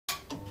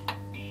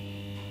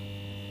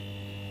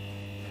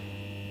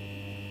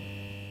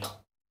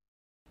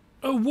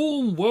A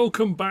warm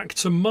welcome back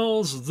to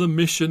Mars the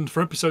Mission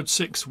for episode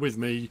 6 with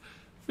me,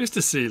 Mr.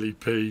 Sealy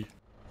P.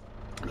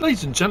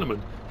 Ladies and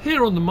gentlemen,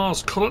 here on the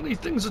Mars colony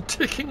things are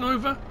ticking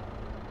over.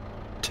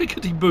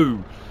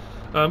 Tickety-boo.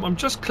 I'm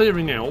just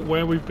clearing out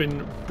where we've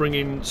been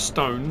bringing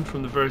stone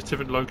from the various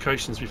different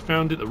locations we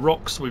found it, the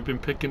rocks we've been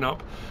picking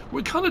up.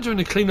 We're kind of doing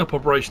a clean-up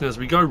operation as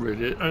we go,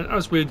 really,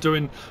 as we're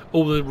doing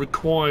all the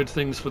required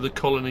things for the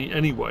colony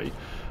anyway.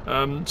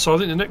 So I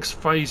think the next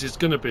phase is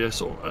going to be a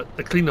sort of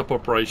a clean-up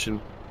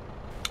operation.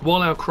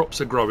 While our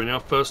crops are growing, our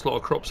first lot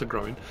of crops are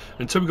growing.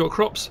 Until we've got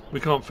crops, we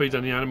can't feed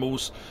any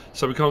animals,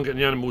 so we can't get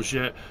any animals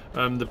yet.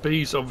 The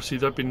bees, obviously,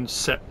 they've been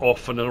set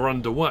off and are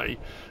underway.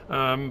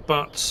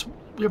 But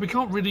yeah, we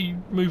can't really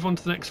move on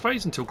to the next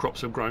phase until crops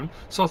have grown.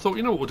 So I thought,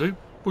 you know what we'll do?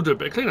 We'll do a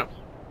bit of cleanup.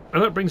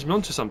 And that brings me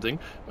on to something.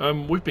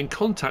 We've been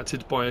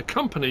contacted by a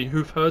company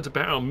who've heard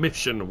about our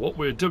mission, what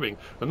we're doing,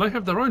 and they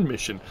have their own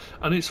mission,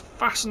 and it's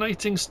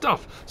fascinating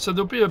stuff. So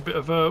there'll be a bit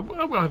of a,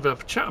 we'll have a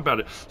chat about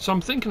it. So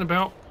I'm thinking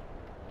about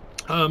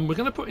we're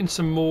going to put in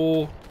some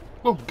more.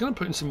 Well, we're going to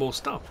put in some more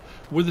stuff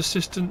with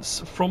assistance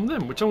from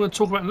them, which I'm going to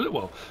talk about in a little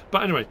while.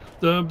 But anyway,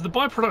 the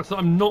byproduct that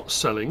I'm not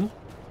selling,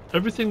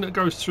 everything that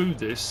goes through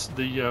this,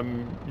 the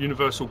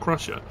universal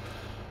crusher,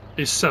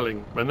 is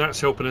selling, and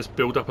that's helping us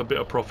build up a bit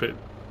of profit.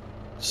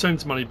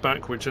 Sends money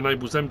back, which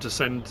enables them to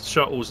send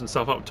shuttles and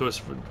stuff up to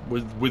us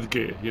with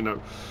gear. You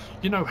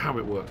know how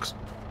it works.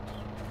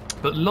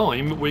 But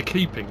lime we're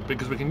keeping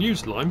because we can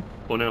use lime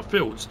on our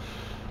fields.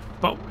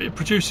 But it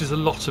produces a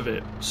lot of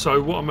it,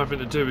 so what I'm having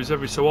to do is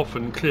every so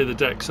often clear the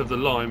decks of the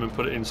lime and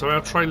put it in. So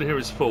our trailer here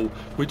is full.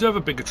 We do have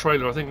a bigger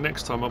trailer. I think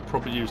next time I'll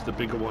probably use the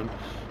bigger one.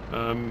 But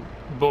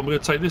I'm going to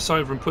take this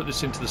over and put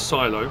this into the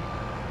silo.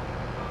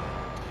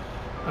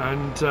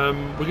 And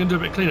we're going to do a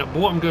bit of cleanup. But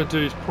what I'm going to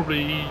do is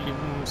probably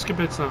skip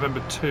ahead to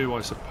November 2,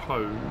 I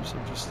suppose.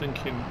 I'm just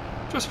thinking,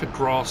 just for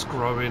grass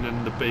growing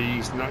and the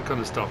bees and that kind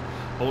of stuff.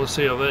 I want to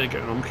see how they're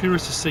getting. I'm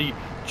curious to see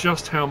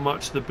just how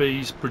much the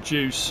bees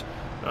produce.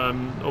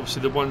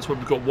 Obviously the ones where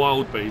we've got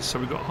wild bees, so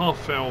we've got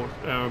half our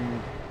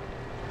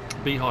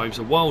beehives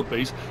are wild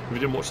bees if you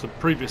didn't watch the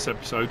previous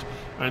episode,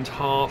 and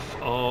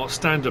half are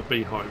standard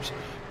beehives.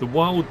 The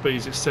wild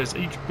bees, it says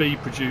each bee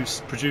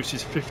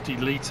produces 50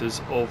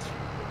 litres of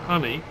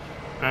honey,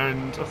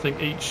 and I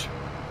think each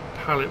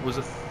pallet was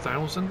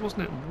 1,000,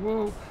 wasn't it?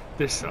 Whoa,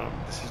 this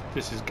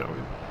is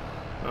going.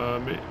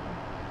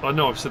 I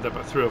know I've said that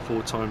about 3 or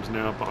 4 times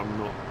now, but I'm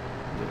not.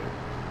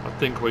 I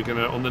think we're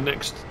gonna, on the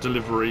next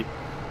delivery,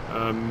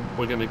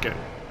 we're going to get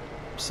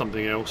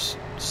something else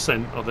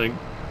sent, I think.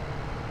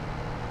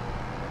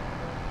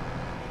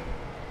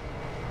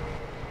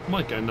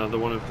 Might get another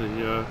one of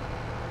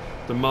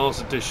the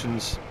Mars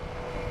editions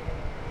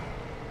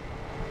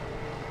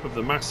of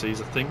the Massies.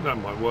 I think that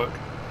might work.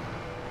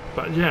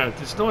 But yeah,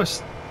 it's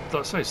nice, like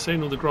I say,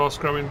 seeing all the grass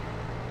growing.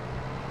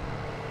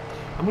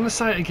 I'm going to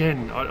say it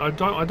again. I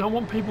don't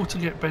want people to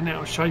get bent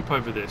out of shape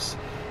over this.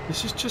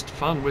 This is just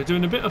fun. We're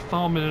doing a bit of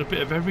farming and a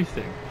bit of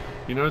everything.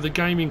 You know, the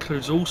game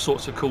includes all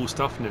sorts of cool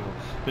stuff now.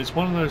 It's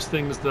one of those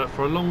things that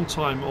for a long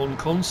time on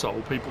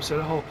console, people said,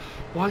 oh,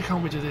 why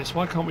can't we do this?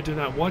 Why can't we do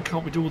that? Why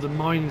can't we do all the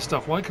mining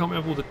stuff? Why can't we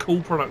have all the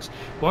cool products?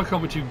 Why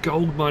can't we do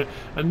gold mine?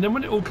 And then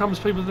when it all comes,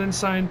 people are then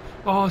saying,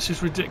 oh, this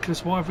is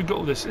ridiculous. Why have we got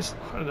all this?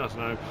 I don't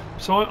know.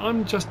 So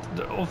I'm just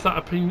of that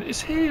opinion.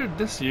 It's here.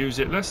 Let's use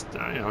it. Let's,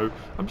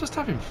 I'm just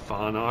having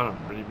fun. I don't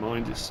really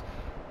mind.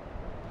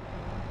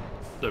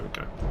 There we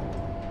go.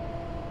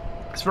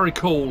 It's very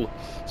cool,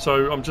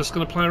 so I'm just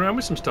going to play around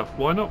with some stuff.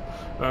 Why not?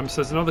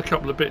 So there's another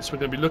couple of bits we're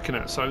going to be looking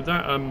at. So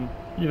that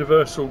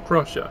universal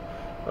crusher,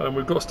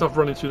 we've got stuff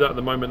running through that at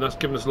the moment. That's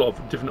given us a lot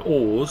of different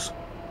ores,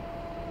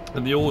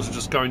 and the ores are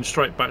just going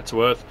straight back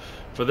to Earth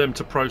for them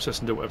to process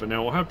and do whatever.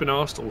 Now, I have been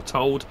asked or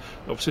told,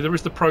 obviously there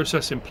is the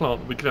processing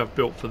plant that we could have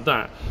built for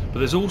that, but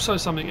there's also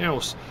something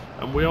else,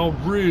 and we are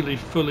really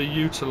fully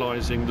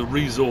utilising the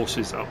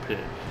resources up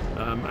here.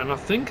 And I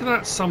think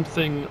that's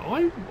something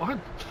I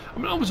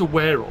mean, I was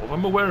aware of.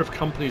 I'm aware of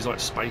companies like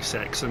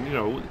SpaceX,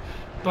 and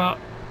but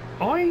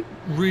I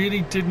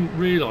really didn't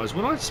realise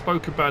when I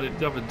spoke about it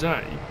the other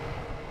day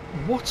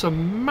what a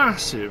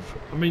massive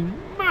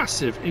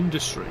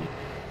industry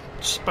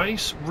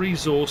space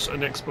resource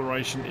and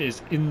exploration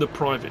is in the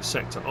private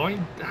sector. I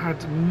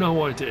had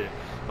no idea.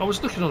 I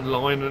was looking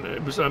online, and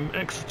it was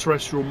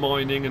extraterrestrial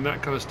mining and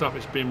that kind of stuff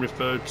it's being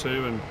referred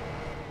to, and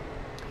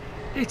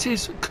it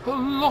is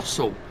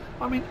colossal.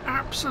 I mean,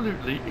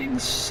 absolutely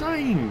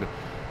insane.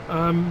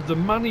 The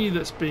money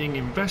that's being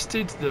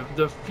invested,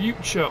 the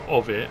future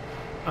of it,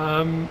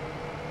 and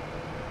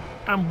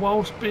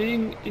whilst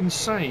being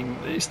insane,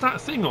 it's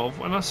that thing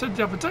of, and I said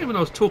the other day when I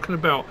was talking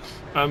about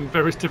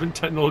various different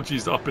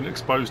technologies that I've been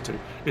exposed to,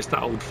 it's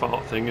that old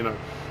fart thing,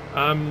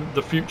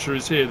 the future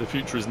is here, the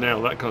future is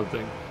now, that kind of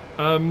thing.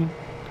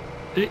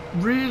 It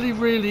really,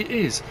 really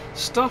is.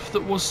 Stuff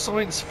that was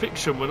science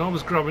fiction when I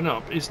was growing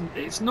up,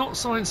 it's not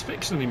science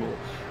fiction anymore.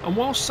 And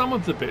while some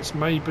of the bits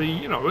may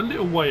be, a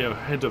little way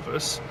ahead of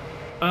us,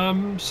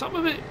 some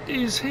of it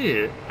is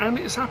here and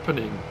it's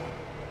happening.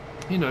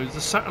 you know,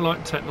 the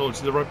satellite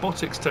technology, the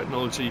robotics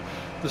technology,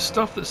 the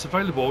stuff that's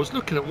available. I was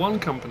looking at one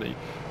company,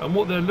 and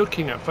what they're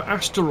looking at for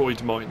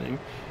asteroid mining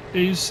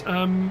is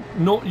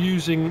not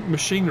using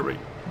machinery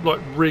like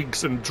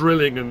rigs and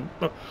drilling and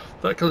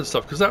that kind of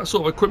stuff, because that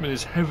sort of equipment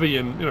is heavy,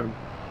 and you know,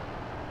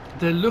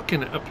 they're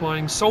looking at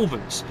applying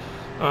solvents.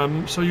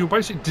 So you're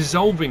basically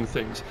dissolving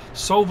things,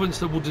 solvents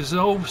that will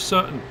dissolve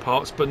certain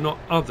parts but not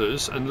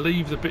others, and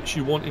leave the bits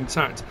you want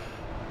intact.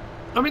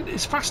 I mean,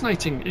 it's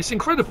fascinating. It's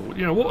incredible.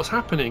 You know, what's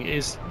happening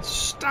is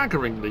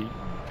staggeringly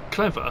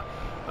clever.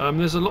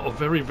 There's a lot of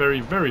very, very,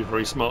 very,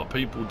 very smart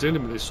people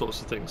dealing with these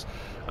sorts of things.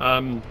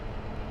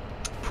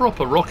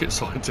 Proper rocket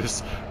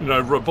scientists, you know,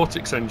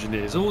 robotics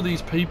engineers, all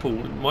these people,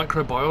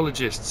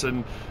 microbiologists,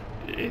 and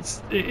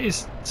it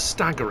is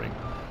staggering.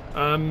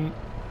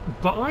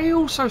 But I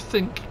also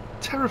think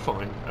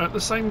terrifying at the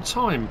same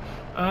time.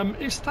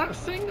 It's that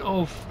thing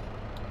of,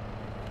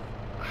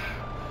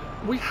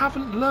 we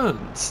haven't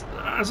learned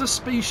as a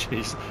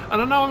species, and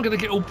I know I'm going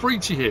to get all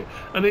preachy here,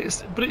 but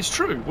it's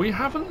true. We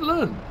haven't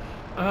learned.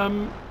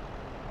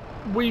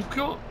 We've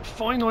got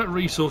finite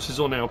resources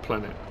on our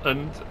planet,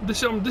 and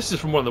this is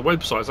from one of the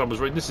websites I was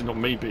reading. This is not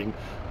me being,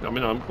 I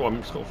mean,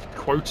 I'm sort of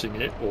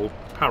quoting it, or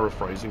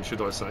paraphrasing,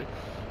 should I say.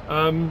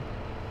 And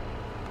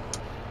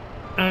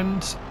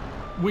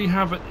we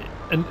have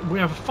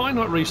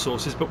finite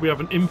resources, but we have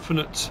an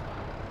infinite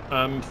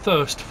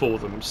thirst for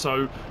them.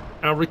 So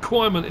our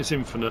requirement is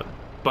infinite,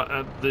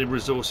 but the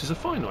resources are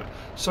finite.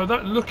 So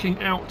that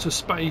looking out to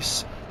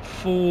space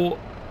for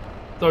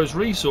those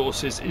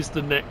resources is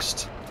the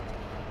next,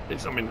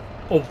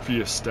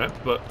 obvious step,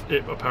 but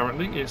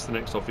apparently it's the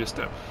next obvious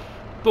step.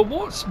 But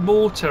what's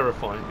more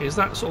terrifying is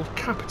that sort of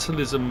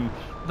capitalism,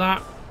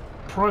 that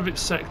private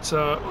sector,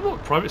 or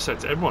not private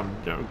sector, everyone,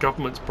 you know,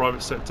 governments,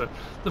 private sector,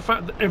 the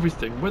fact that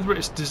everything, whether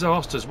it's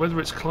disasters, whether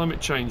it's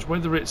climate change,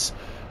 whether it's,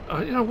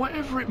 you know,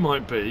 whatever it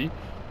might be.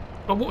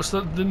 I watched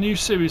the new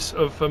series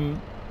of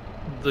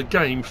the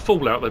game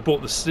Fallout. They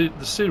brought the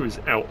series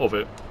out of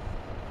it.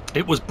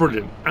 It was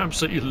brilliant.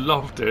 Absolutely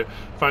loved it.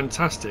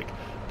 Fantastic.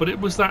 But it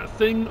was that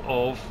thing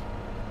of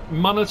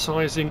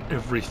monetizing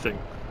everything,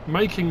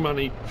 making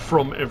money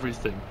from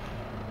everything.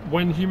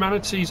 When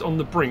humanity's on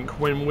the brink,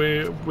 when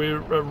we're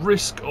at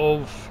risk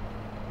of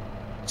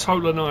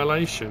total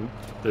annihilation,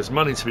 there's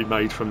money to be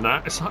made from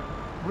that. It's like,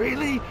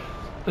 really?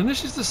 And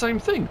this is the same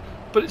thing.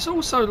 But it's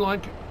also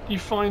like, you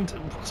find,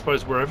 I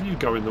suppose, wherever you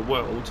go in the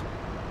world,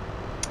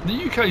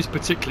 the UK is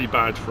particularly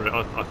bad for it,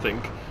 I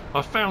think.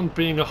 I found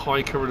being a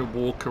hiker and a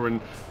walker, and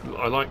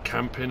I like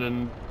camping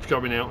and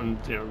going out, and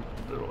you know,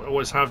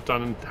 always have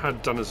done and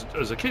had done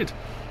as a kid,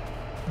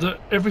 that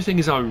everything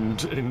is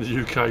owned in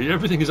the UK.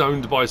 Everything is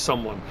owned by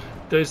someone.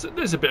 There's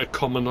a bit of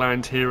common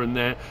land here and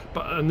there,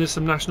 and there's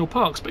some national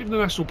parks, but even the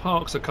national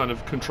parks are kind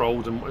of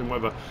controlled and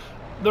whatever.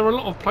 There are a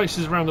lot of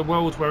places around the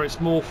world where it's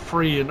more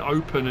free and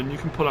open, and you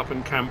can pull up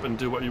and camp and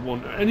do what you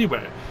want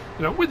anywhere,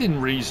 you know,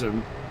 within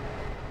reason.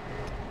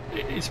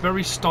 It's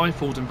very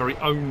stifled and very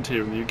owned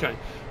here in the UK.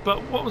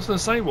 But what I was going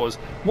to say was,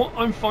 what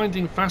I'm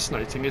finding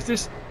fascinating is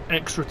this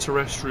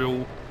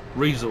extraterrestrial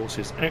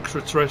resources,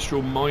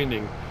 extraterrestrial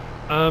mining.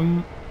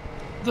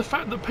 The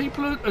fact that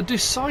people are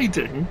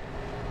deciding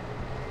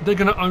they're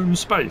going to own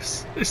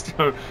space. It's,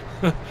 you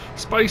know,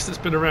 space that's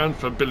been around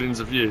for billions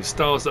of years,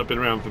 stars that have been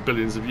around for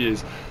billions of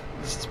years,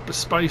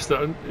 space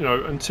that, you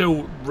know,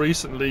 until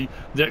recently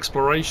the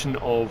exploration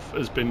of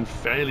has been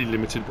fairly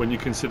limited when you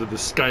consider the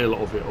scale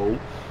of it all.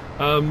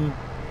 I'm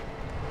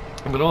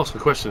going to ask the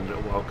question in a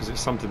little while, because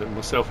it's something that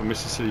myself and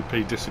Mrs. Silly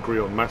P disagree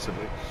on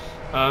massively.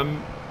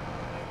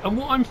 And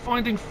what I'm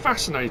finding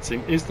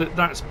fascinating is that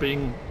that's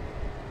being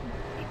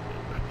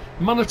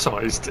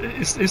monetized.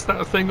 It's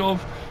that thing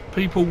of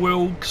people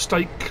will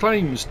stake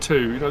claims to,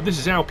 you know, this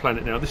is our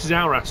planet now, this is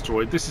our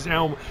asteroid, this is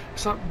our.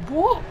 It's like,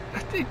 what?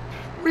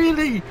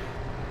 Really?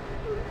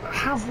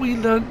 Have we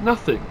learnt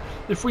nothing?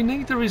 If we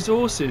need the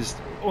resources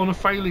on a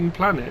failing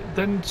planet,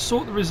 then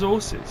sort the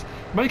resources.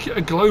 Make it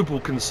a global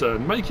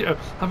concern. Make it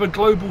have a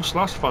global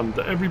slush fund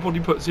that everybody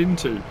puts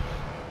into.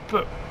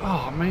 But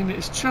oh, I mean,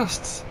 it's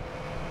just.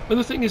 And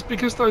the thing is,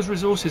 because those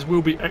resources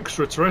will be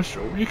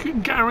extraterrestrial, you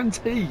can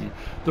guarantee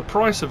the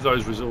price of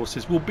those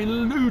resources will be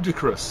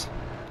ludicrous.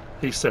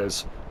 He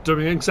says,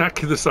 doing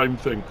exactly the same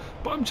thing.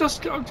 But I'm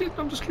just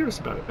curious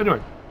about it.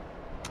 Anyway,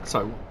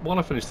 so while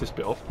I finish this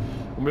bit off,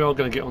 and we are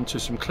going to get onto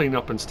some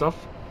clean-up and stuff,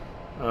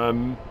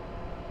 and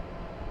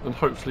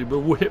hopefully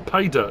we'll hit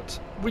pay dirt.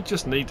 We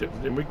just need it.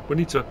 We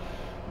need to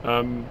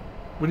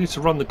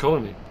run the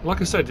colony.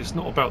 Like I said, it's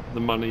not about the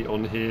money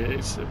on here.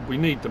 We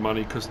need the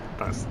money because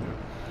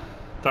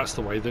that's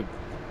the way that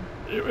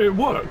it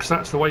works.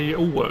 That's the way it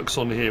all works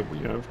on here.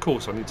 You know, of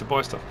course, I need to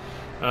buy stuff.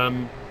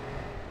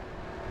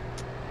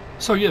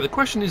 So yeah, the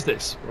question is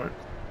this, right?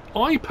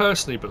 I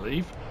personally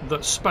believe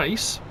that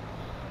space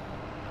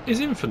is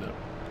infinite.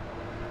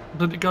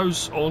 That it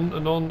goes on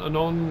and on and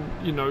on,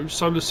 you know,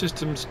 solar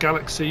systems,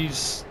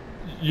 galaxies,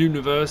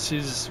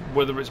 universes,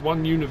 whether it's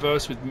one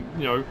universe with,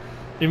 you know,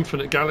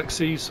 infinite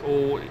galaxies,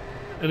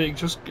 and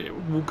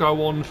it will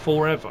go on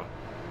forever.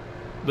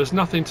 There's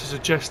nothing to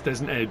suggest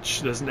there's an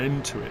edge, there's an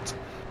end to it.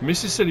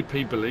 Mrs. Silly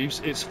P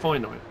believes it's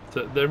finite,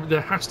 that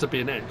there has to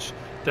be an edge.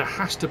 There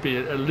has to be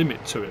a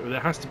limit to it. There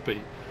has to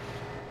be.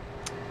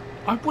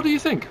 What do you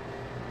think?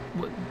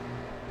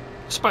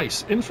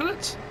 Space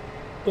infinite?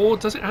 Or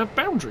does it have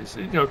boundaries?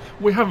 You know,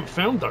 we haven't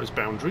found those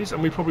boundaries,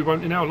 and we probably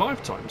won't in our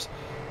lifetimes.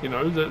 You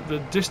know, the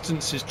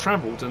distances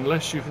travelled,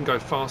 unless you can go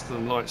faster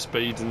than light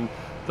speed and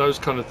those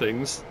kind of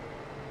things,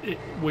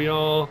 we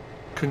are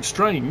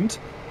constrained.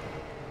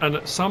 And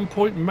at some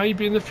point,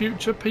 maybe in the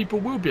future, people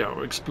will be able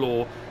to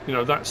explore, you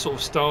know, that sort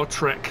of Star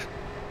Trek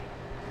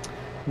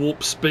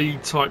warp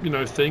speed type, you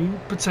know, thing,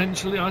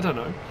 potentially. I don't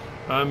know.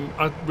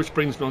 Which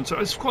brings me on to,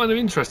 it's quite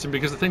interesting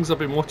because the things I've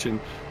been watching,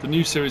 the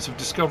new series of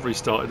Discovery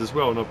started as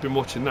well, and I've been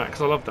watching that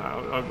because I love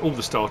that. All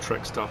the Star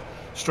Trek stuff.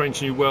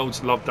 Strange New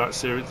Worlds, loved that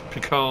series.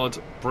 Picard,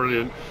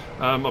 brilliant.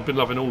 I've been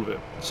loving all of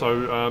it.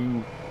 So,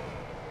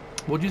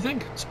 what do you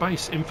think?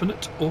 Space,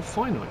 infinite or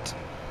finite?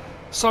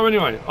 So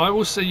anyway, I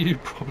will see you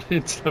probably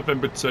into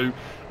November 2,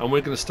 and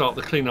we're going to start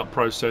the clean-up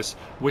process.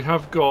 We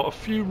have got a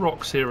few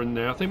rocks here and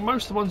there. I think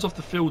most of the ones off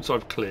the fields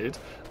I've cleared.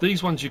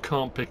 These ones you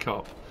can't pick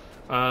up.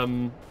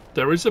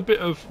 There is a bit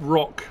of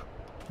rock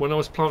when I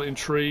was planting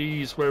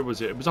trees. Where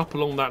was it? It was up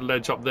along that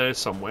ledge up there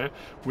somewhere.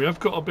 We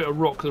have got a bit of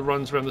rock that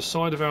runs around the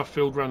side of our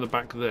field, around the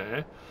back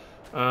there.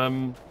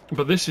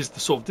 But this is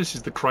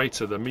the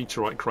crater, the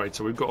meteorite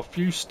crater. We've got a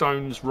few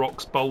stones,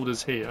 rocks,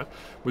 boulders here.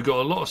 We've got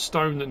a lot of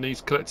stone that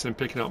needs collecting and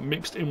picking up,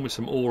 mixed in with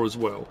some ore as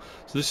well.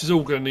 So this is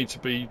all going to need to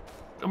be,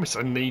 I mean,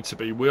 I need to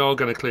be. We are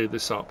going to clear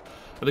this up.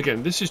 And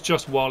again, this is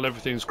just while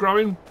everything's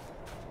growing.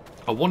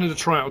 I wanted to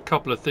try out a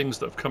couple of things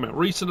that have come out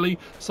recently,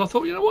 so I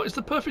thought, you know what, it's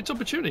the perfect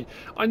opportunity.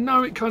 I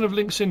know it kind of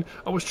links in.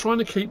 I was trying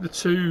to keep the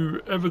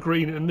two,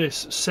 evergreen and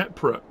this,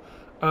 separate.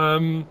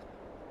 And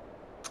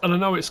I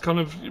know it's kind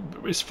of,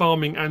 it's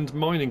farming and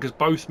mining, because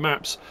both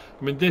maps,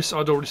 I mean this,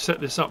 I'd already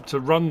set this up to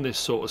run this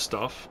sort of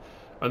stuff,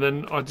 and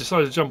then I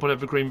decided to jump on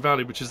Evergreen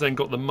Valley, which has then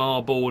got the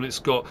marble, and it's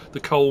got the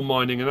coal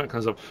mining and that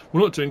kind of stuff. We're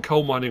not doing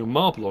coal mining and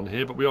marble on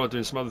here, but we are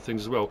doing some other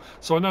things as well.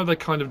 So I know they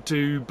kind of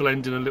do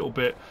blend in a little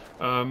bit,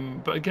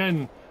 but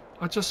again,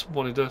 I just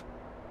wanted to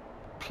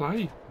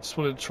play, just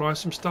wanted to try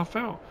some stuff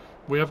out.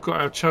 We have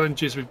got our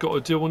challenges we've got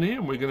to do on here,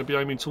 and we're going to be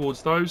aiming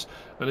towards those.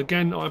 And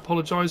again, I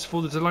apologise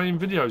for the delay in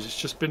videos. It's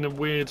just been a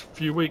weird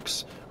few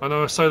weeks. I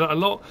know I say that a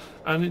lot,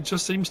 and it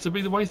just seems to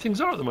be the way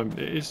things are at the moment.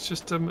 It's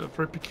just a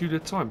very peculiar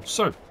time.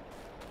 So,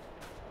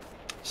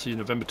 see you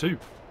November 2.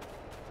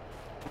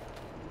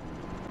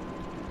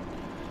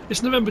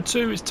 It's November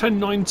 2, it's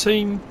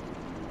 10:19.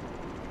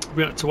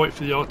 We had to wait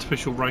for the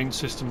artificial rain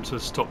system to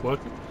stop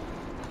working.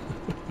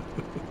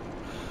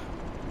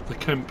 The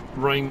Kemp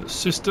rain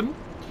system.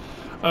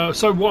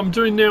 So what I'm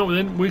doing now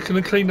then, we're going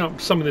to clean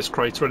up some of this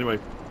crater anyway.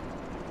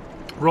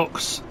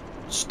 Rocks,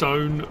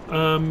 stone,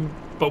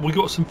 but we've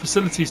got some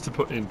facilities to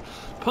put in.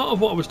 Part of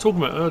what I was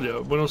talking about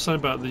earlier when I was saying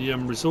about the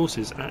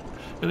resources,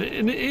 and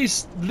it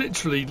is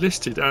literally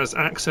listed as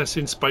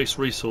accessing space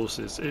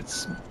resources.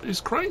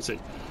 It's crazy.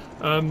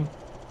 And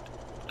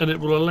it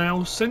will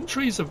allow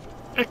centuries of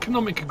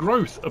economic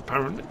growth,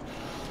 apparently.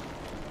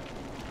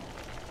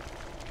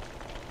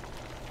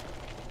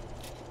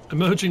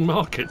 Emerging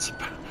markets,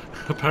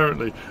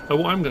 apparently.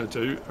 What I'm going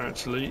to do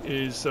actually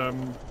is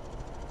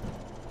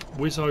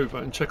whiz over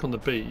and check on the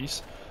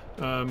bees.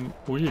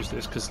 We'll use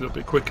this because it's a little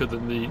bit quicker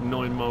than the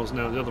 9 miles an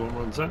hour the other one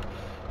runs at.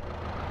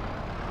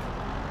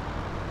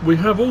 We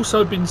have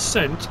also been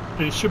sent,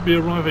 and it should be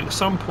arriving at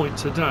some point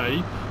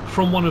today,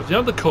 from one of the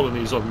other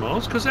colonies on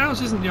Mars, because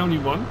ours isn't the only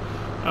one,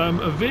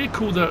 a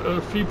vehicle that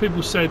a few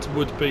people said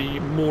would be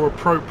more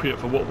appropriate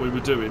for what we were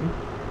doing.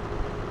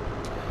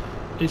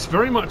 It's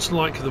very much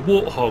like the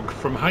Warthog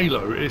from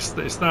Halo. It's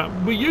that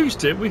we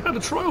used it. We had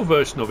a trial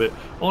version of it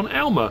on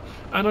Alma,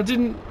 and I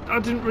didn't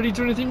really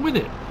do anything with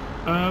it.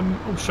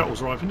 Oh,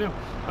 shuttle's arriving now.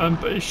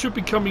 But it should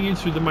be coming in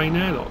through the main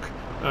airlock.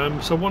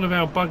 So one of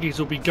our buggies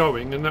will be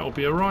going, and that will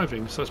be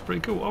arriving. So that's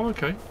pretty cool. Oh,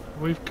 okay.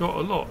 We've got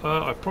a lot.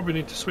 I probably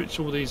need to switch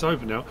all these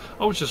over now.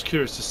 I was just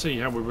curious to see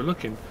how we were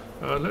looking.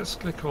 Let's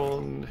click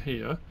on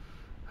here.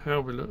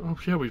 How we look. Oh,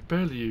 yeah, we've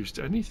barely used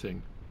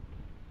anything.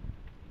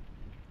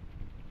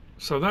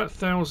 So that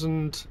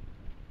 1,000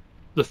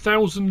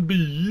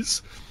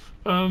 bees,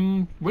 we're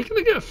going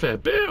to get a fair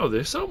bit out of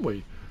this, aren't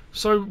we?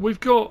 So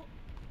we've got,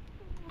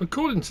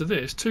 according to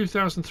this,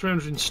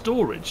 2,300 in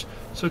storage.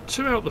 So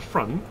 2 out the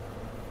front.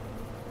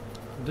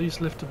 Are these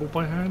liftable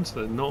by hands?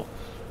 They're not.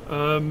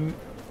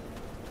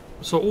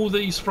 So all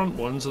these front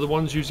ones are the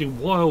ones using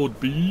wild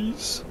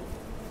bees.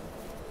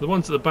 The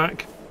ones at the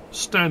back,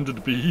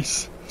 standard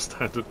bees.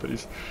 Standard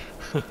bees.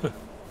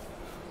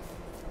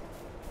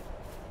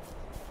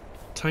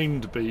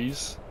 Tamed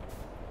bees.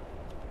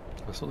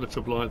 That's not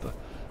liftable either.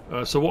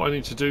 So what I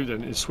need to do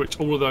then is switch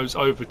all of those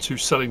over to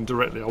selling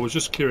directly. I was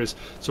just curious,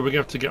 so we're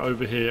going to have to get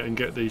over here and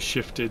get these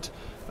shifted.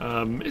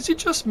 Is it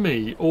just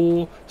me,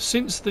 or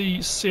since the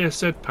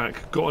CSZ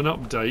pack got an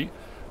update,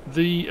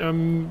 the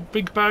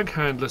big bag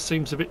handler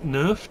seems a bit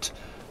nerfed?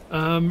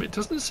 It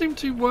doesn't seem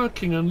to be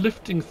working and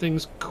lifting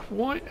things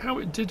quite how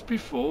it did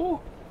before.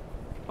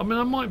 I mean,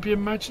 I might be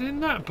imagining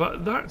that,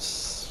 but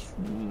that's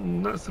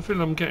the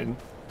feeling I'm getting.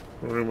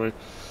 Anyway,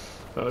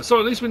 so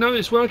at least we know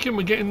it's working.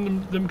 We're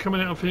getting them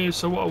coming out of here.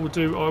 So what I will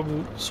do, I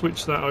will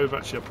switch that over.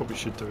 Actually, I probably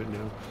should do it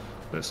now.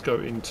 Let's go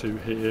into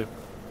here.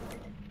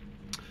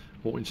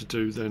 What we need to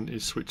do then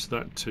is switch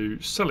that to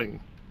selling.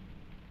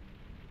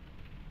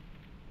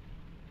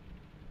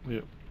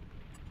 Yep.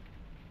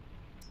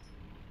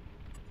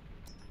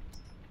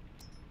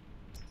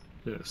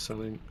 Yeah,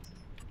 selling.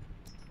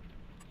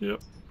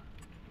 Yep.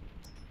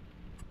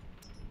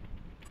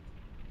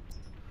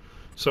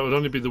 So it would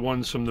only be the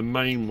ones from the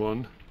main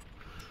one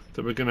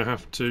that we're going to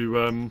have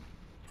to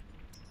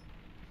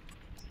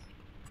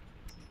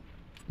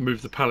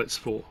move the pallets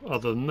for.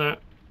 Other than that,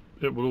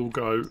 it will all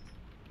go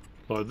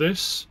like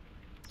this.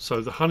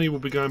 So the honey will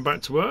be going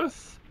back to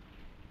Earth.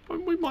 We're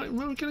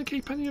going to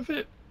keep any of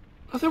it.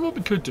 I think what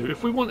we could do,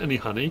 if we want any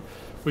honey,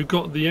 we've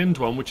got the end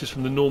one, which is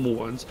from the normal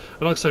ones.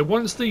 And like I say,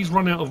 once these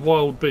run out of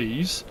wild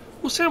bees,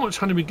 we'll see how much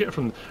honey we get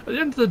from them. At the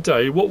end of the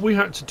day, what we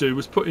had to do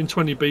was put in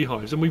 20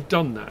 beehives, and we've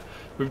done that.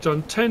 We've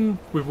done 10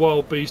 with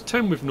wild bees,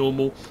 10 with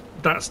normal.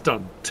 That's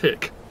done.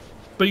 Tick.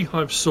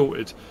 Beehive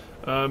sorted.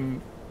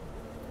 I'm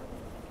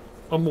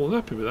more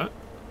than happy with that.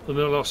 And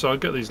then also I'll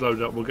get these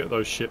loaded up. We'll get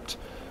those shipped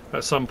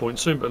at some point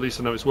soon, but at least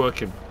I know it's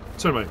working.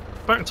 So anyway,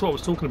 back to what I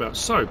was talking about.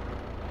 So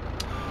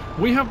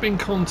we have been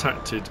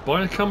contacted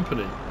by a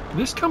company.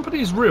 This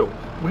company is real.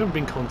 We haven't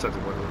been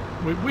contacted by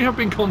them. We have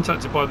been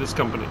contacted by this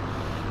company.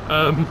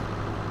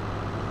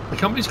 The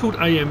company's called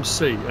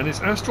AMC, and it's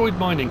Asteroid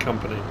Mining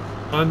Company.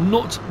 I'm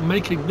not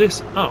making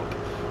this up.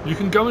 You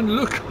can go and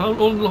look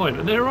online,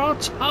 and there are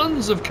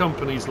tons of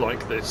companies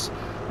like this.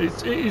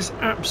 It is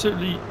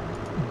absolutely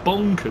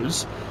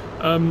bonkers.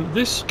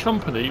 This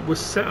company was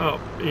set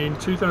up in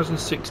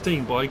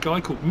 2016 by a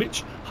guy called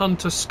Mitch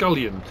Hunter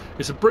Scullion.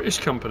 It's a British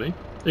company,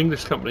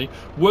 English company,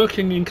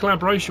 working in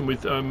collaboration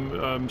with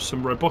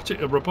some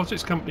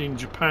robotics company in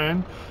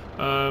Japan.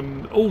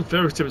 All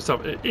various different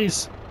stuff. It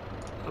is,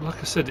 like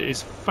I said, it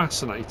is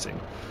fascinating,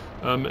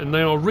 and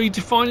they are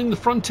redefining the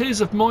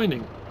frontiers of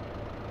mining,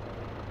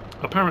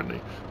 apparently.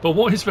 But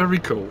what is very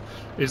cool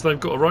is they've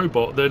got a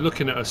robot. They're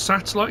looking at a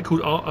satellite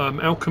called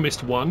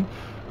Alchemist 1.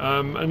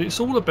 And it's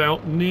all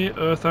about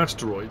near-Earth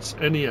asteroids,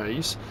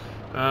 NEAs,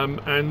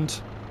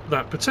 and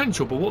that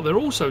potential. But what they're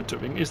also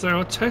doing is they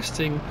are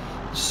testing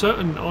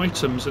certain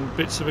items and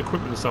bits of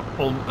equipment and stuff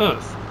on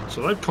Earth.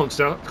 So they've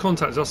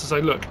contacted us to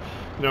say, look,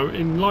 you know,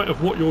 in light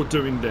of what you're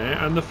doing there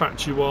and the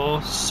fact you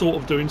are sort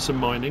of doing some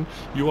mining,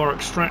 you are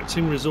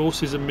extracting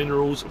resources and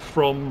minerals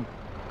from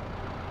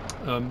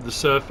the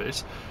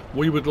surface,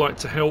 we would like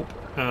to help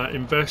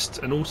invest,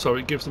 and also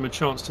it gives them a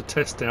chance to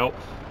test out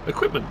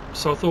equipment.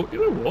 So I thought,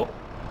 you know what?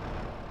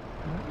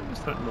 Why is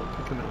that not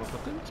picking it up? I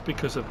think it's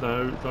because of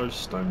those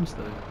stones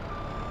there,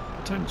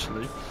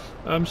 potentially.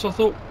 So I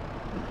thought,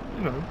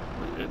 you know,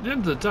 at the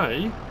end of the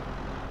day,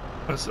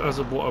 as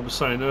of what I was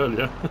saying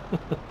earlier,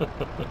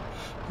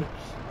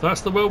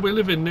 that's the world we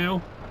live in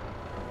now.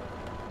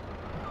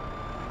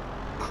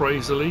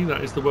 Crazily,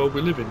 that is the world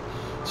we live in.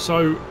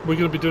 So we're going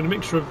to be doing a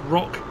mixture of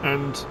rock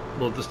and,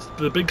 well,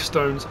 the big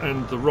stones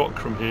and the rock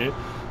from here.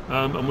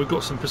 And we've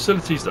got some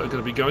facilities that are going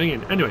to be going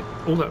in. Anyway,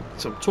 all that.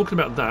 So I'm talking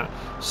about that.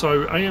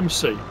 So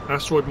AMC,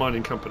 Asteroid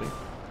Mining Company,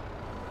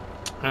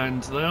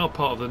 and they are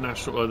part of the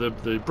national,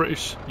 the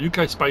British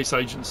UK Space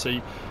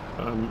Agency.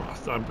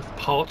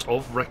 Part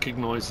of,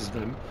 recognises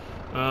them.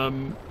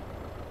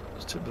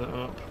 Let's tip that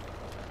up.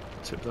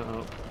 Tip that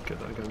up. Get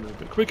that going a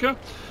bit quicker.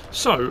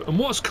 So, and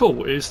what's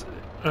cool is,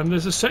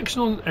 there's a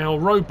section on our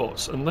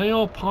robots, and they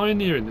are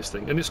pioneering this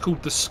thing, and it's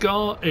called the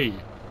SCAR-E.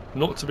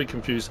 Not to be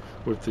confused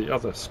with the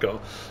other SCAR.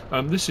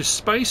 This is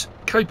Space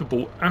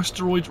Capable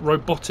Asteroid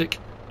Robotic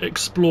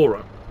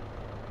Explorer.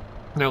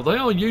 Now they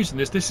are using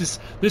this.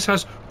 This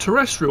has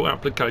terrestrial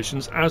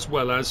applications as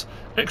well as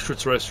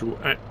extraterrestrial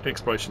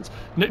explorations.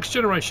 Next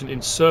generation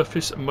in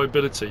surface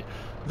mobility.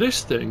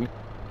 This thing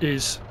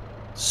is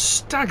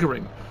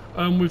staggering.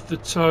 With the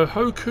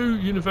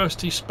Tohoku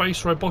University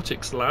Space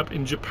Robotics Lab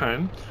in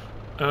Japan.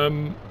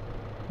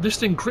 This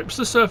thing grips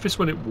the surface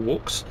when it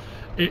walks.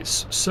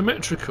 It's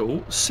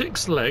symmetrical,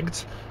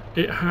 6-legged.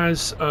 It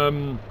has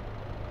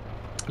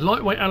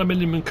lightweight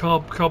aluminium and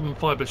carbon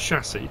fibre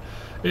chassis.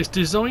 It's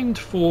designed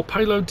for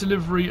payload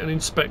delivery and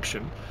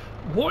inspection.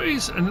 What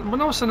is, and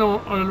when I was saying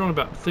earlier on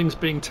about things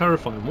being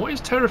terrifying, what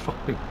is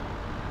terrifying?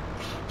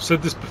 I've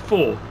said this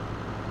before.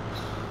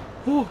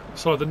 Oh,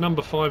 it's either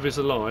number 5 is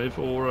alive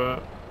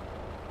or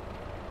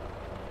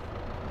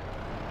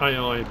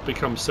AI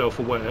becomes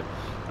self-aware.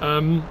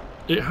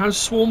 It has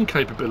swarm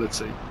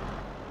capability.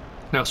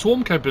 Now,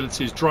 swarm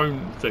capability is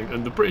drone thing,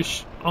 and the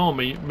British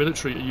Army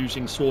military are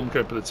using swarm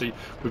capability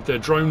with their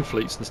drone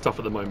fleets and stuff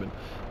at the moment,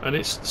 and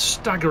it's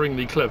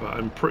staggeringly clever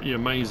and pretty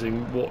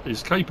amazing what they're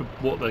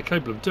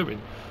capable of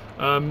doing.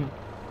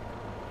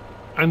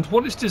 And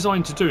what it's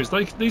designed to do is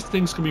these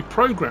things can be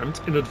programmed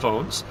in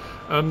advance,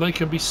 they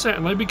can be set,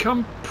 and they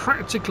become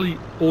practically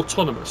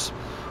autonomous.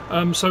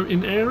 So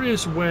in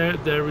areas where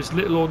there is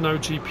little or no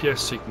GPS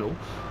signal,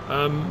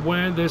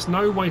 where there's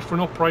no way for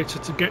an operator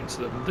to get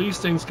to them, these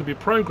things can be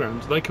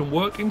programmed. They can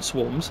work in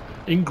swarms,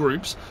 in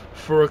groups,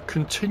 for a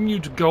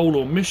continued goal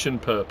or mission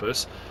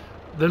purpose.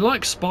 They're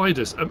like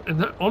spiders,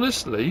 and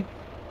honestly,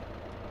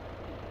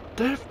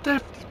 they're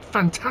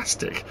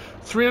fantastic.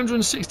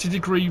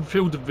 360-degree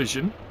field of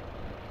vision,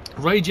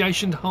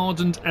 radiation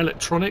hardened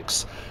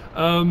electronics,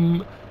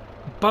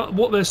 but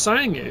what they're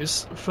saying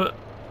is for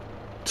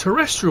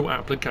terrestrial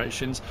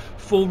applications,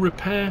 for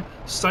repair,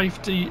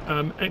 safety,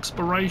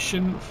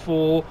 exploration,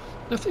 for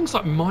things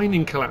like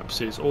mining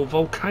collapses or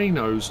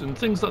volcanoes and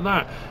things like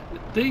that,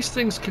 these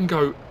things can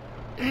go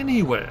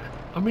anywhere.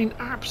 I mean,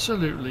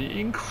 absolutely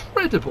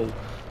incredible.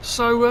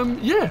 So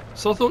yeah,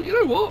 so I thought, you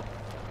know what,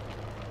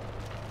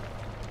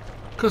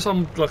 because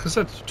I'm, like I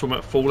said, talking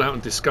about Fallout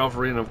and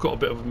Discovery, and I've got a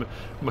bit of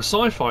my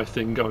sci-fi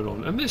thing going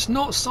on, and it's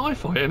not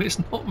sci-fi and it's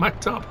not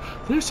made up.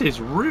 This is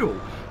real.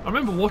 I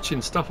remember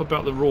watching stuff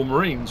about the Royal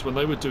Marines when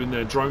they were doing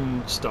their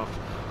drone stuff,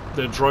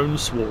 their drone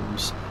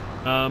swarms,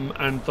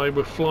 and they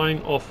were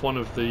flying off one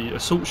of the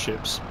assault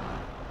ships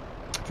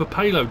for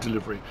payload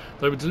delivery.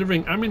 They were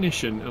delivering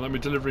ammunition and they were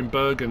delivering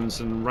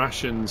Bergens and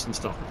rations and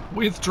stuff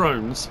with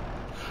drones.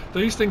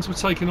 These things were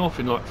taken off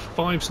in like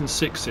 5s and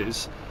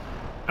 6s.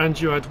 And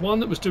you had one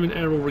that was doing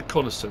aerial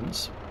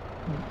reconnaissance,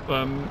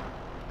 1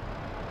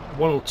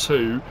 or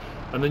 2,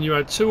 and then you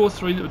had 2 or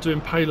 3 that were doing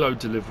payload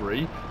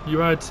delivery. You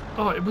had,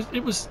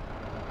 it was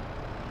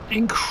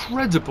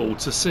incredible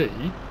to see,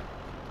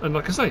 and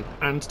like I say,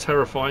 and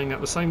terrifying at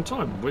the same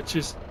time, which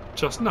is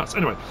just nuts.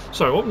 Anyway,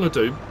 so what I'm going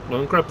to do, I'm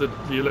going to grab the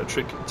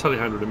electric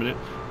telehandler in a minute.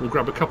 We'll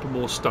grab a couple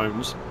more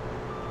stones,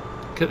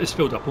 get this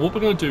filled up, and what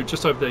we're going to do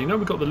just over there, you know,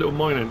 we've got the little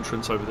mine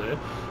entrance over there.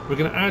 We're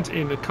going to add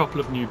in a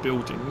couple of new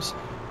buildings.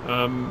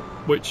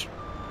 Which,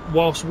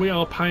 whilst we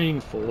are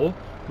paying for,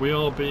 we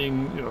are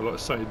being, you know, like I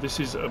say, this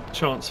is a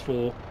chance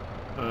for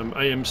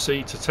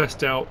AMC to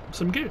test out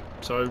some gear.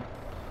 So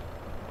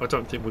I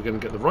don't think we're going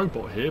to get the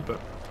robot here, but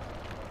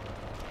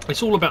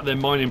it's all about their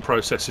mining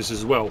processes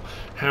as well.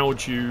 How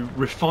do you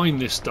refine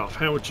this stuff?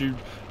 How would you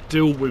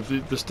deal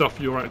with the stuff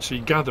you're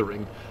actually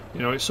gathering?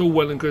 You know, it's all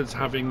well and good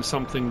having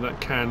something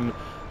that can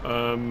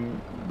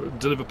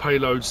deliver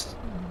payloads,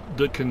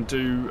 that can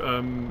do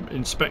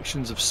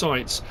inspections of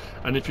sites,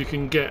 and if you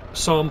can get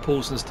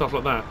samples and stuff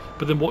like that,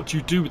 but then what do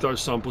you do with those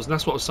samples? And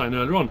that's what I was saying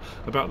earlier on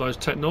about those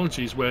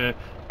technologies where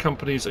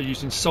companies are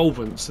using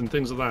solvents and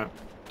things like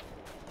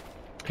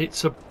that.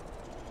 It's a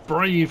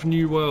brave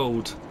new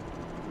world.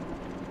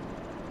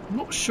 I'm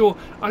not sure,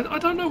 I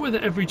don't know whether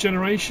every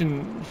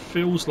generation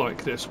feels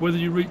like this, whether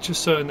you reach a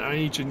certain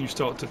age and you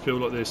start to feel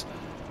like this.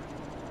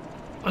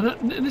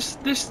 And this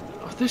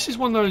is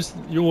one of those,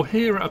 you're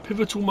here at a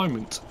pivotal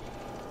moment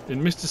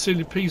in Mr.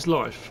 Sealy P's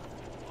life.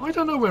 I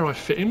don't know where I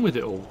fit in with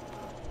it all.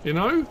 You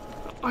know,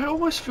 I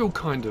always feel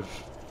kind of,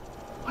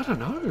 I don't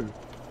know,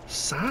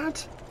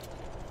 sad.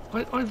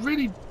 I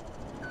really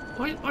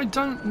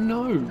don't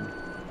know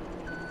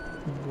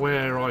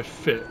where I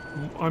fit.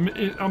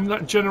 I'm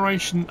that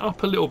generation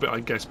up a little bit, I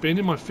guess, being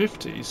in my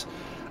 50s,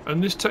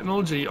 and this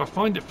technology, I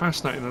find it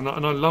fascinating, and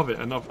I love it.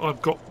 And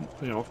I've got,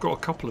 you know, I've got a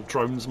couple of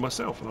drones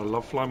myself, and I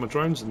love flying my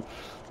drones. And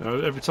you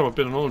know, every time I've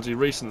been on holiday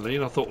recently,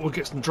 and I thought, we'll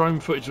get some drone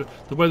footage.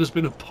 The weather's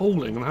been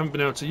appalling, and I haven't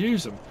been able to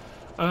use them.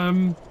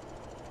 And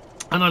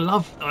I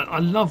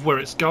love where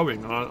it's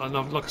going. And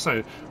I've, like I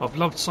say, I've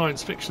loved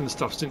science fiction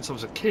stuff since I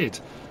was a kid,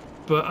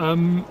 but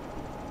I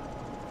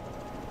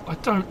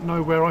don't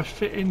know where I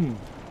fit in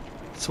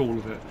to all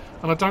of it,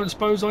 and I don't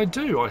suppose I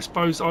do. I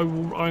suppose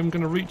I'm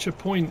going to reach a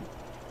point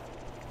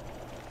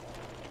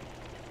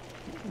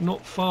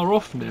not far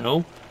off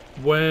now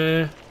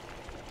where,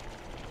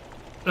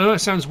 I know that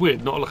sounds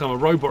weird, not like I'm a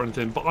robot or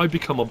anything, but I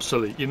become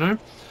obsolete, you know,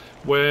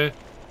 where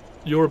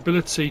your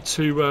ability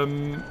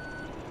to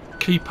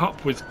keep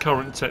up with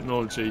current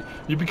technology,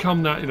 you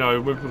become that, you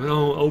know,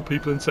 old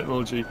people in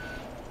technology.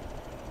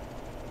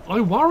 I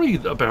worry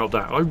about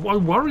that. I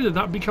worry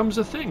that becomes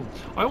a thing.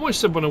 I always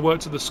said when I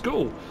worked at the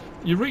school,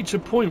 you reach a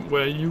point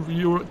where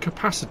you're at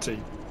capacity.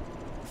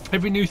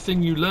 Every new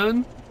thing you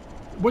learn,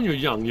 when you're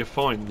young, you're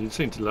fine. You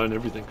seem to learn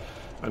everything,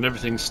 and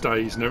everything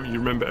stays, and you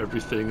remember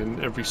everything,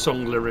 and every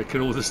song lyric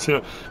and all this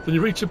stuff. Then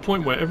you reach a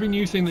point where every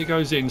new thing that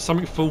goes in,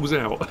 something falls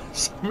out,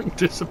 something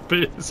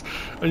disappears,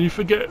 and you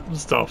forget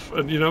stuff.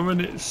 And you know, and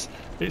it's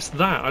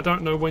that. I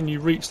don't know when you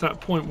reach that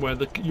point where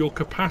your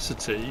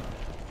capacity,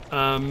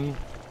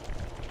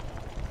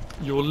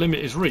 your limit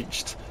is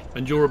reached,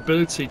 and your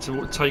ability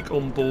to take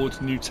on board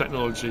new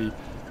technology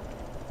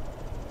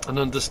and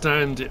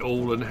understand it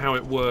all and how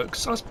it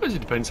works. I suppose it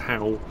depends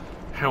how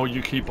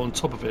you keep on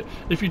top of it.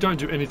 If you don't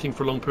do anything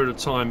for a long period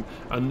of time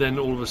and then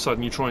all of a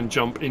sudden you try and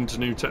jump into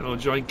new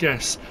technology, I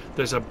guess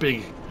there's a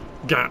big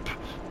gap,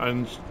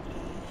 and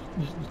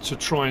to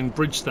try and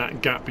bridge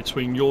that gap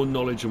between your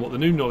knowledge and what the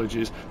new knowledge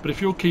is. But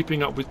if you're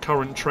keeping up with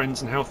current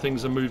trends and how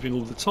things are moving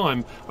all the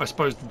time, I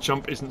suppose the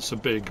jump isn't so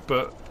big.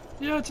 But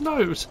yeah, I don't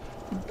know, it was,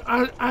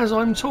 as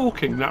I'm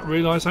talking, that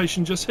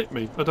realisation just hit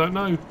me. I don't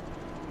know.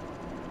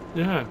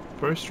 Yeah,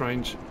 very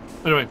strange.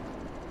 Anyway,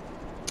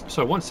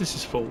 So once this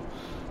is full,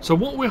 so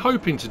what we're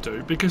hoping to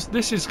do, because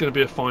this is going to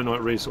be a finite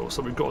resource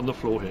that we've got on the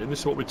floor here, and this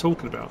is what we're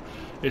talking about,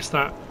 is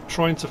that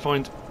trying to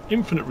find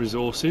infinite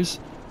resources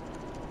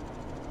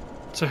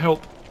to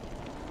help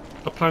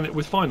a planet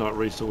with finite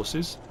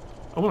resources.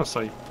 I want to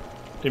say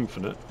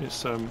infinite,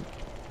 it's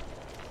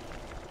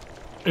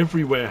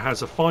everywhere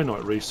has a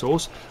finite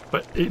resource,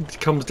 but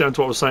it comes down to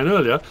what I was saying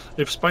earlier.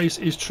 If space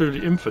is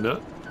truly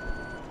infinite,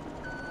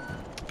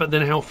 but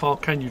then how far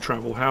can you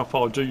travel, how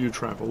far do you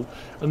travel,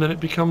 and then it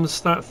becomes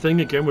that thing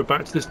again, we're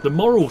back to this, the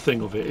moral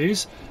thing of it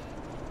is,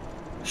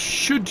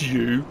 should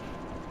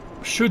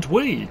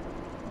we,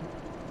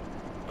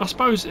 I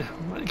suppose it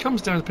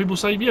comes down to people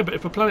say, yeah, but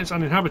if a planet's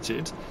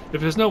uninhabited,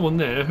 if there's no one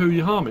there, who are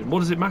you harming? What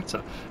does it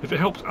matter? If it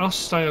helps us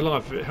stay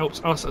alive, if it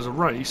helps us as a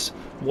race,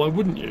 why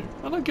wouldn't you?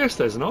 And I guess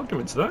there's an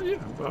argument to that,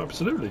 yeah,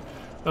 absolutely.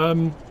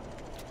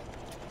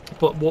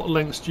 But what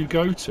lengths do you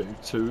go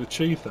to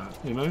achieve that,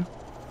 you know?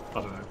 I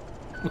don't know.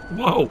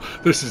 Whoa,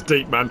 this is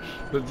deep, man.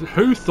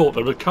 Who thought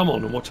they would come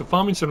on and watch a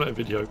farming simulator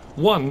video,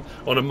 one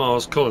on a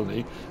Mars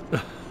colony,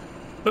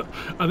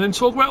 and then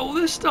talk about all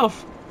this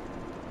stuff?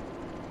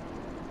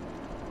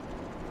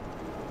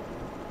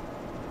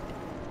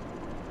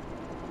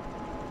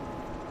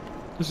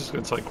 This is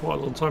going to take quite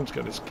a long time to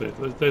get this cleared.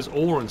 There's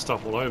ore and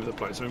stuff all over the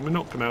place. I mean, we're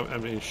not going to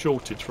have any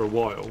shortage for a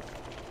while.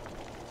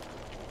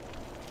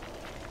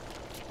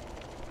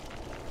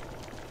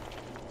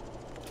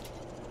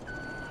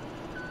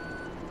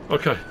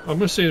 Okay, I'm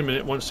going to see in a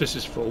minute once this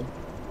is full.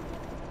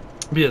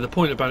 But yeah, the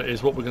point about it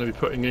is what we're going to be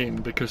putting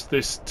in, because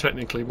this,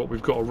 technically, what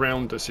we've got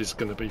around us is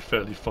going to be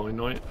fairly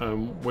finite.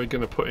 We're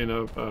going to put in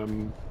a,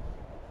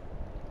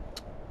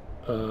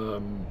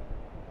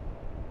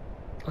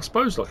 I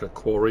suppose like a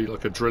quarry,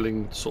 like a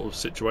drilling sort of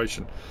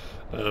situation.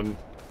 Yeah,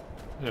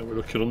 we're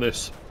looking on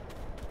this.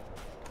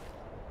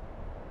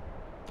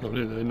 Oh,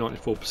 nearly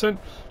 94%.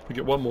 If we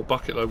get one more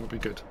bucket load, would be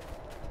good.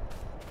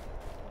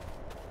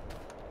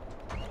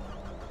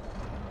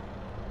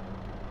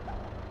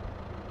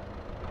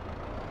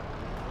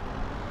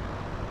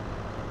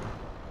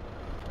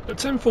 At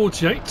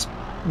 10:48,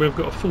 we've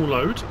got a full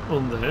load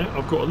on there.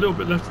 I've got a little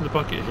bit left in the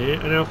bucket here,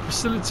 and our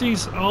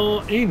facilities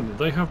are in.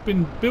 They have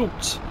been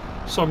built.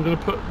 So I'm going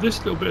to put this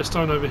little bit of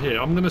stone over here.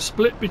 I'm going to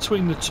split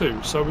between the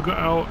two. So we've got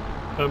our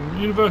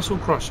universal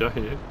crusher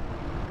here.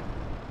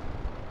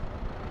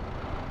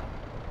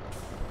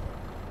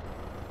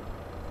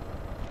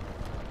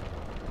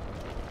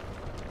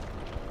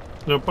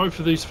 Now both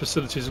of these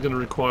facilities are going to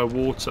require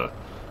water.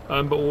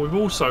 But what we've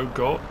also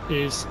got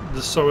is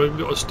so we've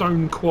got a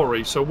stone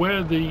quarry. So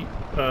where the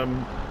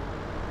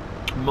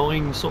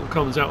mine sort of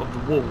comes out of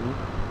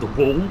the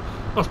wall,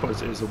 I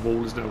suppose it is a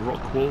wall, isn't it? A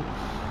rock wall.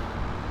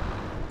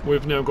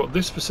 We've now got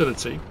this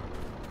facility.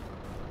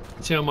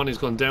 See how money's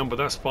gone down, but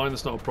that's fine,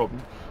 that's not a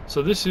problem.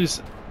 So this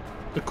is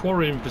the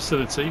quarrying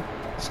facility.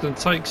 It's going to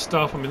take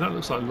stuff, I mean that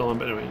looks like lime,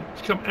 but anyway,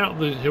 you come out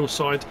the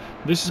hillside,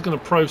 this is going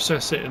to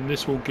process it, and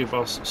this will give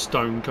us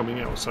stone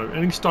coming out. So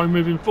any stone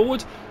moving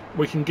forward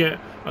we can get,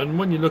 and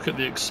when you look at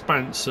the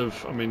expanse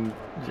of, I mean,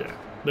 yeah,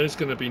 there's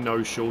going to be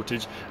no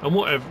shortage. And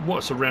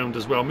what's around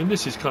as well, I mean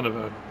this is kind of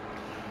a,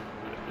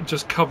 it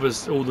just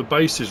covers all the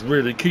bases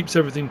really, keeps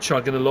everything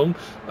chugging along.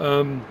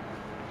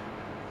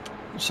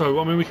 So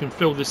I mean we can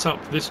fill this up,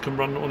 this can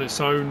run on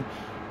its own,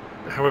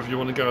 however you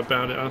want to go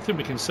about it. And I think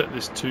we can set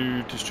this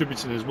to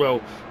distributing as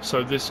well,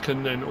 so this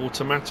can then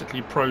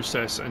automatically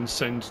process and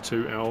send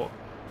to our,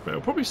 it'll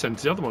probably send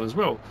to the other one as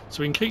well, so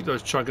we can keep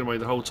those chugging away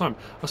the whole time.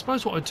 I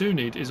suppose what I do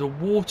need is a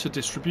water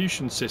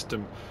distribution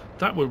system.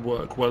 That would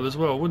work well as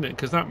well, wouldn't it?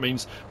 Because that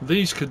means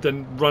these could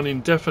then run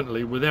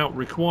indefinitely without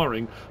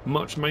requiring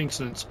much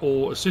maintenance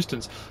or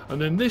assistance. And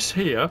then this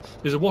here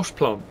is a wash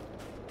plant.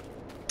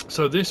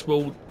 So this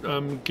will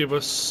give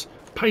us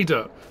pay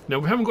dirt. Now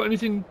we haven't got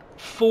anything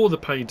for the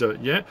pay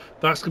dirt yet.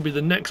 That's going to be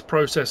the next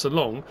process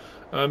along.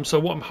 So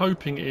what I'm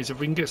hoping is if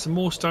we can get some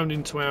more stone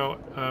into our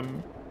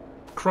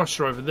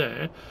crusher over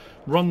there,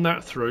 run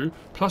that through,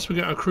 plus we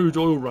get our crude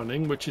oil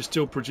running, which is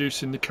still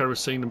producing the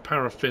kerosene and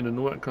paraffin and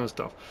all that kind of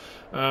stuff.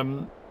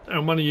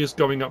 Our money is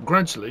going up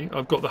gradually.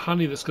 I've got the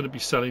honey that's going to be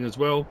selling as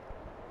well,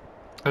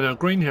 and our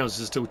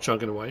greenhouses are still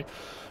chugging away.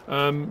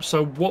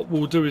 So what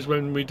we'll do is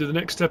when we do the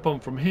next step on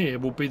from here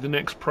will be the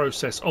next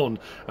process on,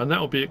 and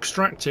that will be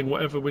extracting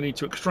whatever we need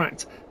to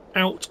extract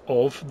out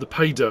of the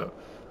pay dirt.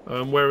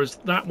 Whereas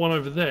that one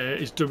over there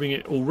is doing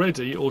it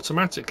already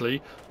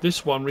automatically.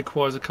 This one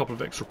requires a couple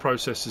of extra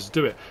processes to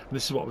do it, and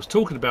this is what I was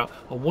talking about.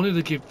 I wanted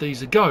to give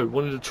these a go,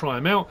 wanted to try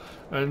them out,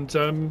 and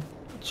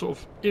sort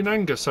of in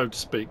anger, so to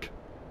speak.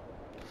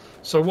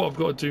 So what I've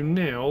got to do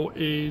now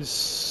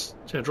is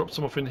drop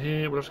some off in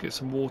here. We'll have to get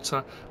some water.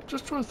 I'm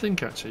just trying to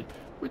think actually.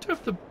 We do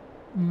have the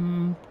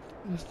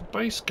there's the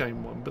base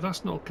game one, but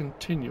that's not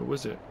continual,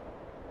 is it?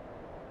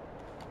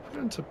 If I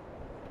go into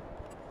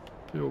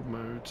build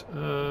mode,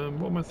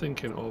 what am I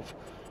thinking of?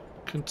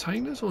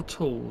 Containers or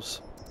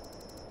tools?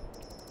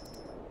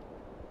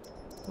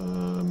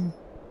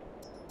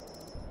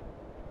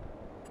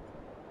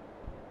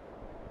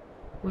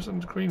 Where's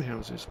under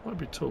greenhouses? Might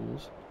be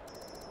tools.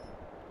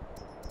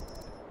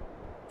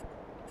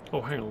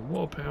 Oh, hang on.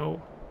 What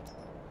about...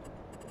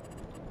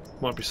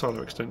 Might be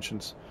silo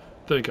extensions.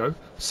 There you go.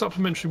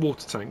 Supplementary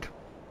water tank.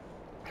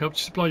 Helps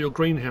you supply your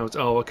greenhouse.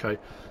 Oh, okay.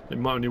 It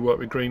might only work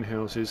with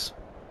greenhouses.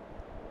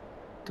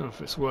 Don't know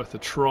if it's worth a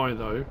try,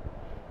 though.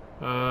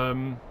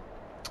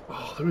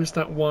 Oh, there is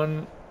that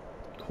one.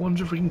 I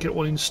wonder if we can get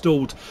one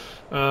installed.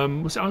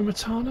 Was it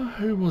Omatana?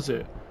 Who was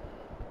it?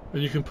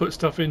 And you can put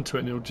stuff into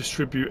it and it'll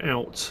distribute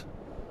out.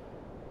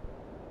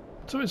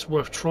 I think it's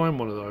worth trying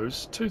one of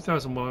those.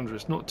 2,100,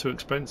 it's not too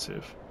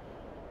expensive.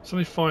 It's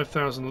only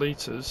 5,000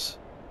 litres.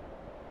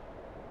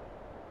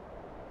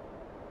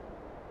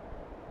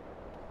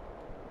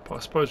 But I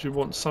suppose we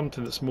want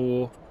something that's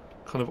more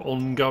kind of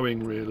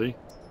ongoing, really.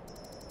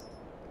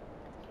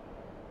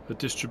 A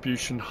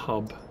distribution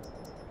hub.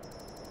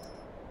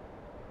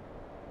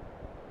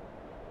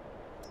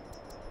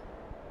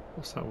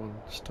 What's that one?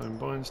 Stone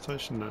buying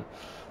station? No.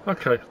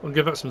 Okay, I'll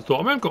give that some thought.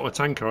 I mean, I've got my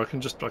tanker. I can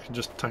just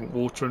tank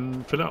water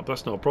and fill it up.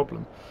 That's not a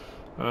problem.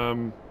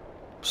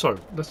 So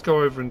let's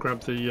go over and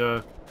grab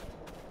the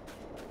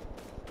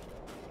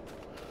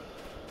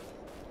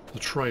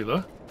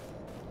trailer.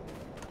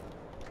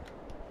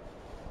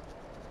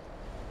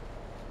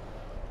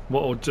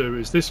 What I'll do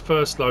is this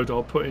first load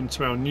I'll put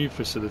into our new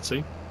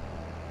facility.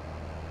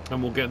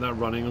 And we'll get that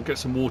running. I'll get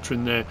some water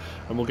in there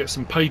and we'll get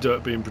some pay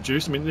dirt being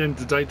produced. I mean, at the end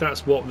of the day,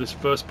 that's what this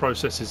first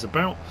process is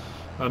about.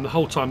 And the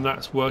whole time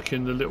that's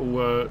working, the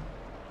little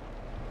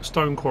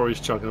stone quarries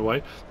chugging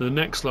away. The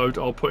next load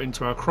I'll put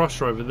into our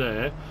crusher over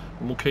there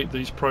and we'll keep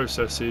these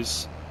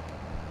processes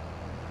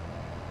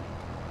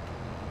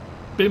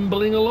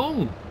bimbling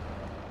along.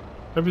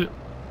 What was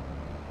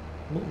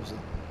it?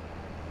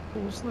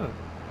 What was that?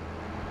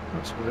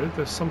 That's weird.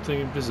 There's something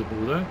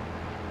invisible there.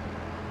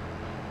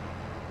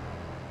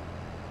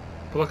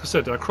 But like I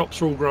said, our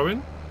crops are all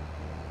growing.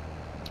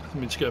 Let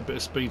me just get a bit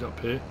of speed up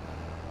here.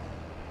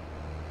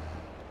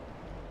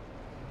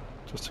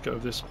 Just to get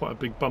over this, quite a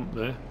big bump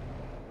there.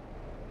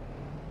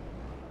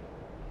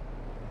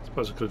 I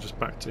suppose I could have just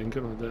backed in,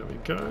 couldn't I? There we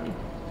go.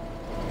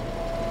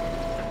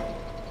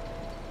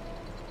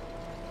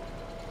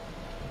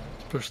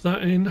 Let's push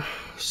that in.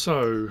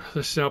 So,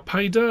 this is our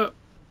pay dirt.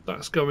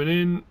 That's going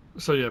in.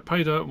 So yeah,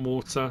 pay dirt and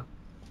water.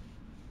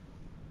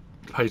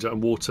 Pay dirt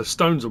and water.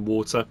 Stones and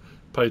water.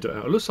 Pay dirt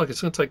out. It looks like it's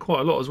going to take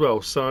quite a lot as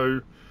well,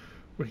 so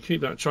we can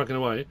keep that chugging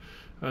away,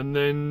 and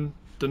then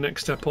the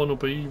next step on will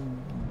be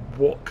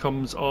what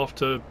comes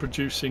after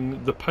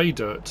producing the pay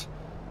dirt,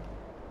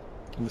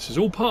 and this is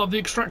all part of the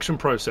extraction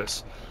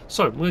process.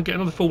 So we're going to get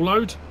another full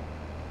load,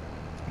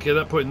 get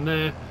that put in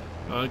there,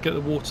 get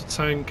the water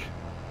tank.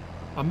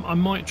 I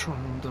might try,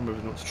 I don't know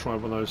whether not to try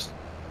one of those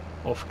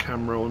off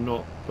camera or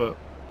not, but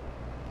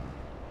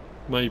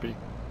maybe.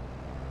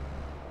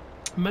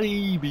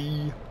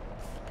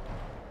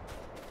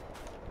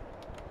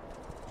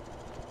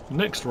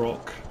 Next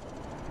rock.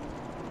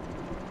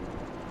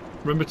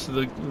 Remember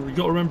we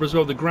got to remember as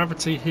well, the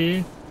gravity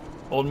here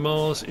on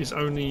Mars is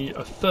only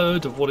a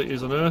third of what it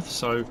is on Earth.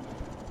 So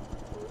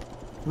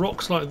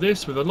rocks like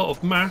this with a lot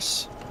of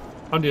mass,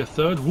 only a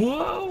third.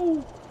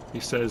 Whoa!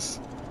 He says.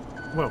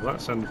 Well,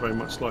 that sounded very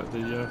much like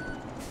the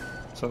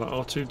sound like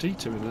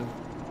R2-D2 in there.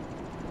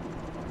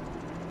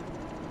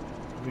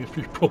 Having a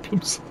few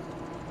problems.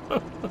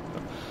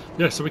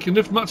 Yeah, so we can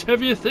lift much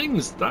heavier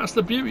things. That's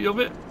the beauty of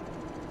it.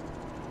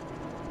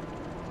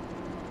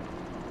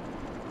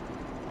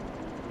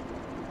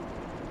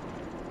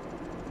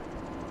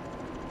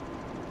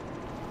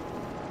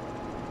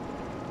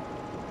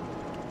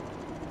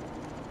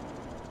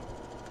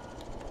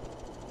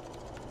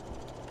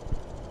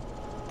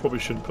 Probably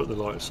shouldn't put the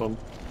lights on.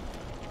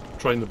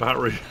 Drain the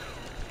battery.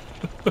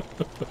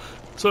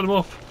 Turn them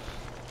off.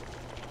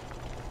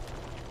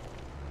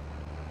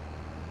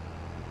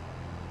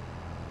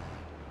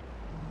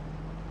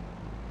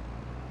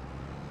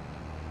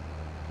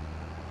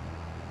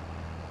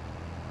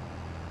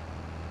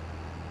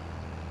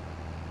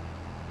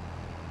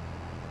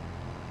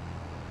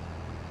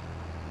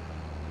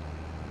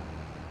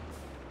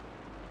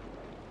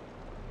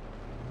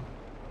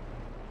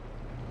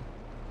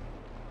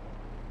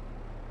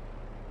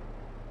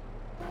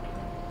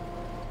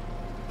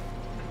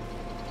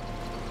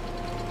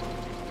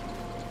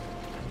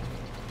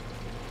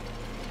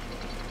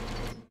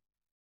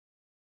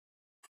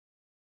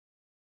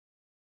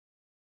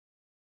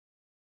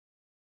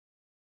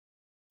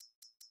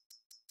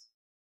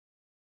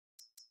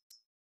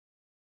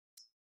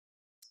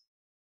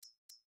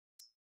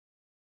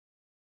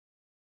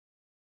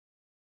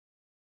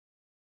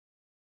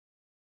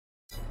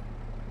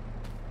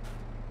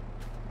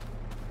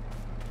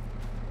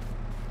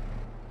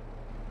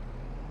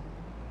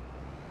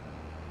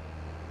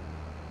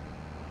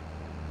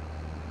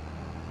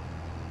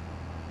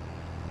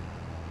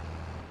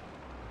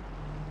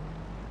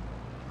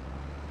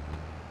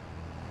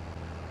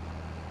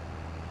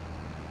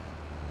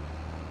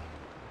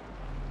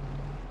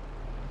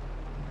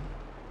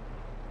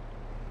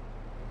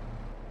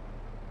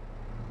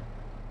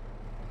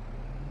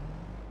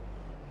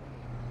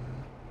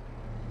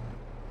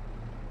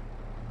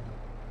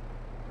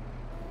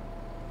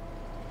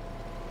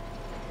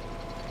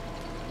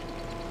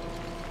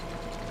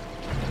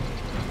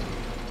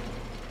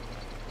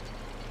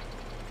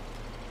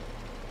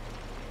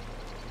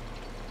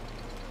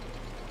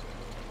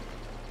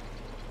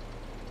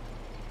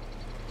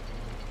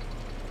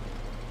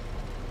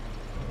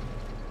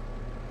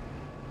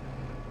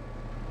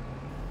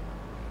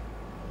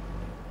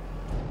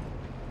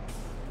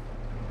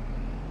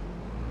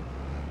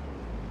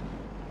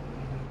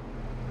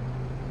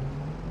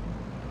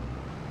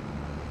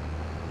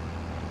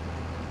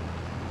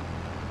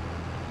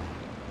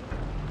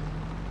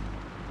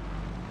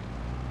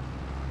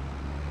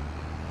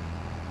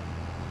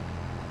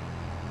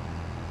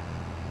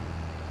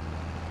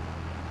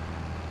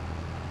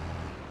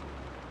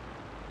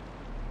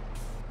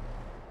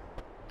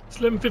 It's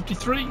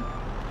 11:53.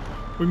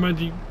 We're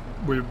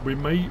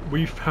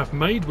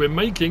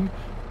making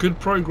good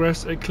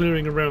progress at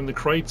clearing around the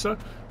crater.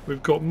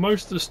 We've got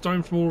most of the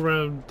stone from all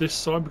around this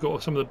side. We've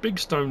got some of the big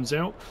stones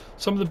out.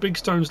 Some of the big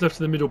stones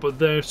left in the middle, but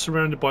they're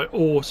surrounded by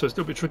ore, so it's a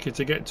little bit trickier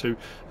to get to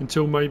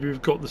until maybe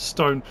we've got the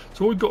stone.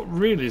 So all we've got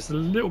really is a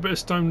little bit of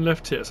stone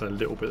left here. It's a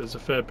little bit, there's a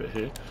fair bit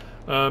here.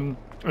 And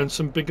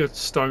some bigger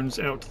stones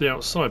out to the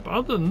outside. But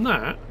other than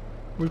that,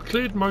 we've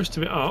cleared most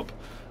of it up.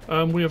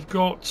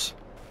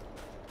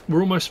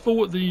 We're almost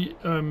full at the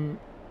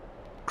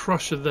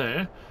crusher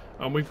there.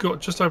 And we've got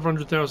just over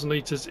 100,000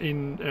 litres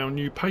in our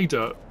new pay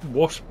dirt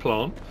wash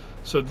plant.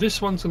 So this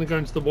one's going to go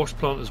into the wash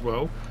plant as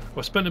well.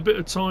 I spent a bit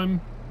of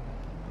time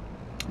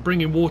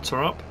bringing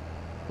water up,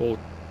 or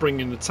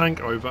bringing the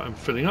tank over and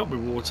filling up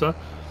with water.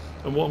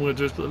 And what I'm going to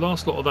do is put the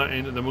last lot of that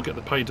in, and then we'll get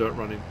the pay dirt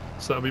running.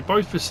 So that'll be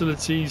both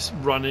facilities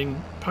running.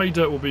 Pay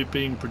dirt will be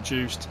being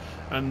produced,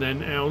 and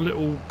then our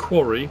little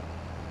quarry,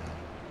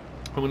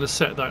 I'm going to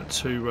set that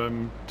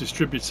to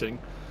distributing.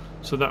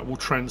 So that will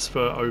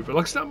transfer over.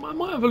 Like I said, I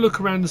might have a look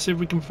around and see if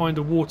we can find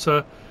a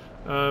water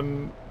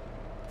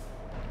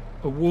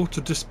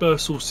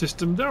dispersal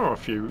system. There are a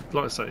few,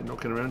 like I say,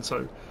 knocking around.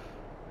 So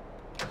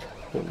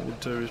what we'll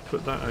do is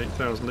put that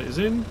 8,000 litres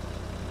in.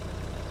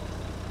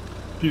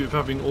 Beauty of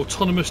having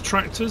autonomous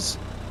tractors.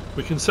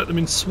 We can set them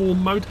in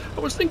swarm mode.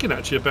 I was thinking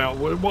actually about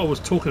what I was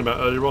talking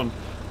about earlier on,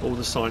 all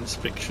the science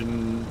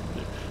fiction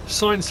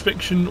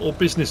or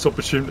business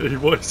opportunity.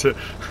 What is it?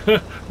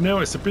 Now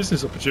it's a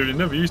business opportunity. It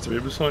never used to be.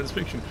 It was science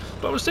fiction.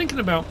 But I was thinking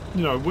about,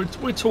 you know,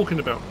 we're talking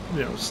about,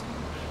 you know,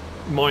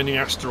 mining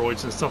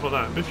asteroids and stuff like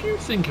that. But if you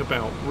think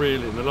about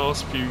really in the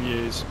last few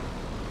years,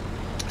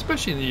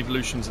 especially in the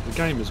evolutions of the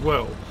game as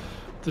well,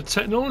 the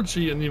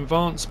technology and the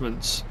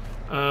advancements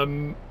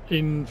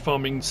in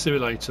Farming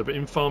Simulator, but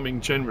in farming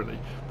generally,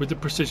 with the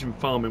precision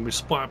farming, with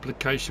spot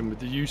application, with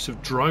the use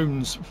of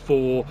drones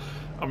for,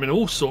 I mean,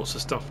 all sorts of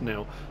stuff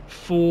now,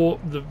 for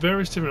the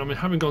various different, I mean,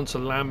 having gone to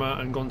Llama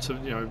and gone to,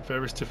 you know,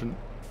 various different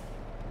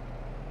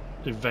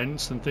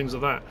events and things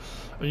like that,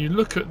 and you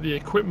look at the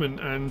equipment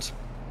and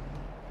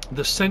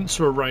the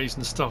sensor arrays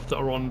and stuff that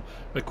are on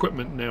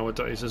equipment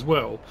nowadays as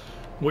well,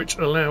 which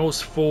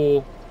allows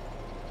for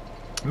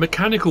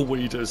mechanical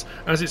weeders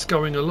as it's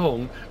going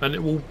along, and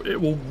it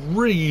will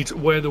read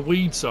where the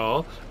weeds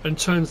are and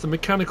turns the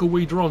mechanical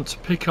weeder on to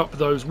pick up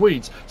those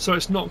weeds, so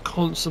it's not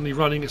constantly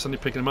running, it's only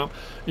picking them up.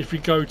 If you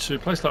go to a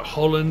place like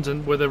Holland,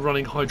 and where they're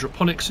running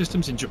hydroponic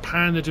systems, in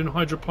Japan they're doing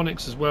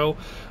hydroponics as well,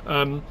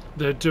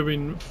 they're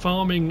doing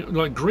farming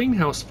like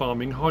greenhouse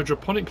farming,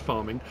 hydroponic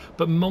farming,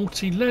 but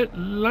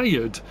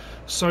multi-layered.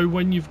 So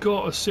when you've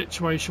got a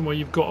situation where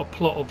you've got a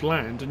plot of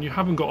land and you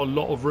haven't got a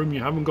lot of room,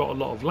 you haven't got a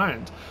lot of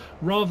land,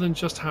 rather than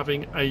just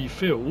having a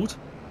field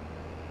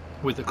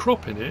with a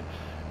crop in it,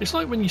 it's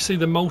like when you see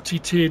the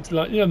multi-tiered,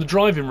 like, you know, the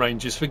driving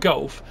ranges for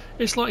golf.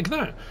 It's like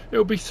that.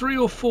 It'll be 3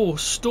 or 4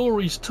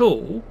 stories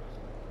tall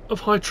of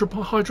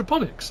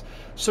hydroponics.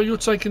 So you're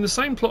taking the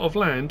same plot of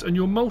land and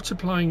you're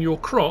multiplying your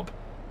crop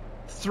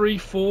 3,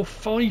 4,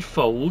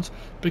 5-fold,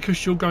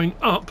 because you're going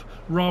up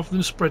rather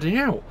than spreading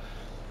out.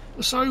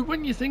 So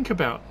when you think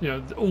about, you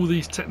know, all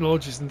these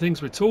technologies and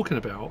things we're talking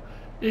about,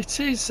 it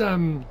is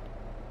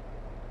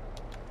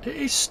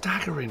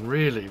staggering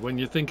really when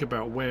you think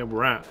about where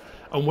we're at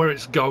and where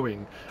it's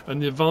going,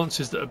 and the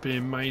advances that are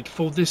being made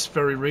for this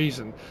very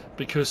reason,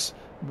 because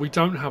we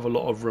don't have a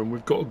lot of room.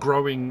 We've got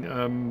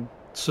growing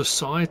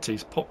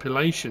societies,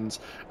 populations,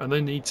 and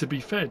they need to be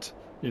fed,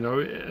 you know,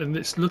 and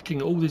it's looking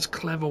at all these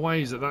clever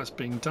ways that that's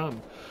being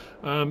done.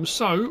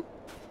 So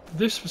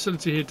this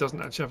facility here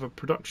doesn't actually have a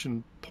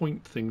production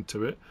point thing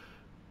to it.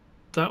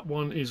 That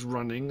one is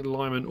running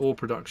lime and ore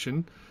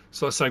production.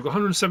 So I say I've got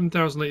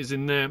 107,000 litres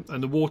in there,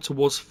 and the water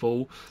was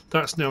full.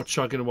 That's now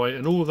chugging away,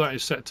 and all of that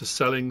is set to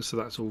selling, so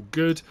that's all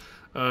good.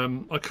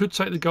 I could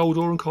take the gold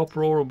ore and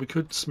copper ore, and we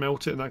could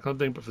smelt it and that kind of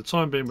thing, but for the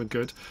time being we're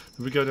good. If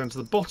we go down to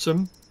the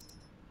bottom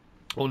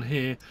on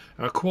here,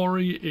 our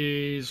quarry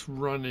is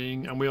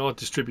running and we are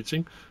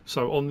distributing.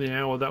 So on the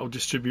hour that will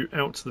distribute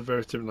out to the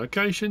various different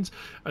locations,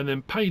 and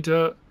then pay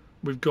dirt.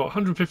 We've got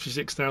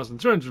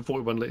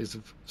 156,341 litres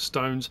of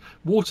stones.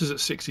 Water's at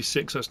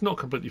 66, so it's not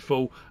completely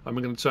full, and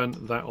we're going to turn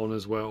that on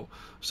as well.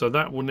 So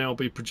that will now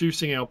be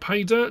producing our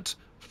pay dirt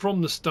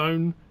from the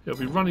stone. It'll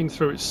be running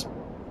through its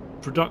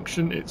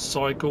production, its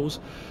cycles,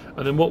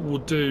 and then what we'll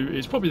do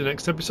is probably the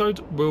next episode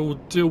we'll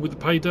deal with the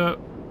pay dirt.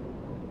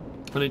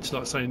 I need to,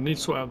 like I say, need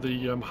to sort out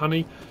the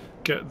honey.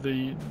 Get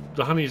the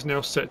honey is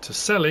now set to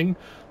selling,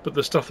 but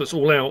the stuff that's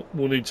all out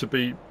will need to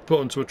be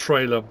put onto a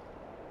trailer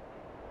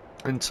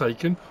and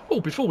taken. Oh,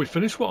 before we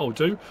finish, what I'll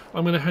do,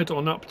 I'm going to head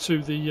on up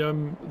to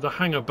the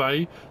hangar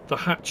bay, the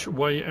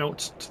hatchway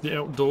out to the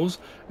outdoors,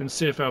 and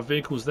see if our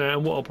vehicle's there.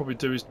 And what I'll probably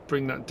do is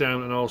bring that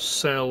down, and I'll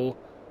sell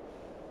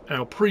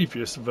our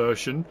previous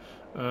version,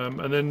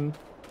 and then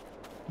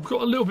We've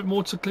got a little bit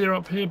more to clear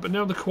up here, but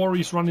now the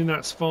quarry's running,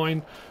 that's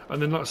fine.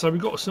 And then, like I say, we've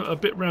got a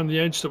bit around the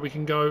edge that we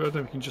can go. I don't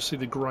know if you can just see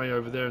the grey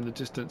over there in the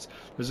distance.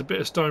 There's a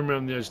bit of stone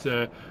around the edge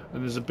there,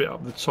 and there's a bit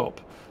up the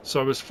top.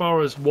 So as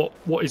far as what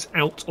is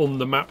out on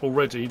the map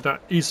already,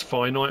 that is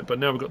finite, but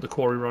now we've got the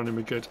quarry running,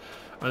 we're good.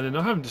 And then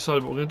I haven't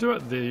decided what we're going to do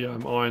at the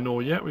iron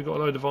ore yet. We've got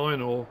a load of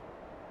iron ore,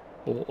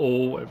 or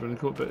ore, whatever you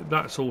call it, but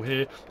that's all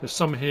here. There's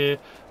some here,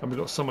 and we've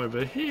got some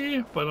over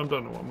here, but I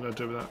don't know what I'm going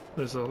to do with that.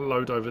 There's a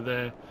load over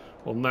there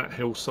on that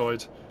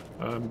hillside,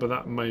 but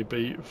that may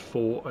be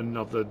for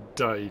another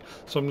day.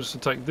 So I'm just going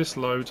to take this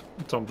load,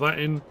 dump that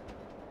in.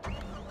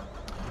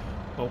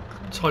 I'll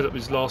tidy up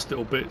these last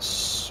little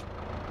bits.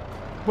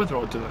 Whether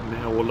I'll do that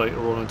now or later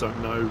on, I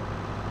don't know.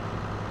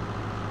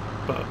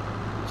 But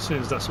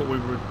since that's what we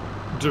were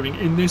doing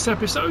in this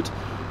episode,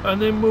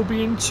 and then we'll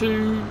be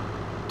into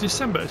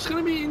December. It's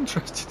going to be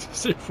interesting to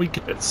see if we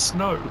get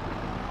snow.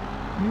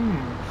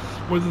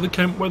 Whether the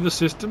Kent weather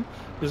system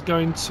is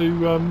going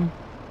to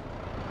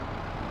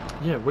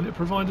yeah, will it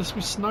provide us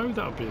with snow?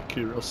 That would be a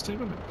curiosity,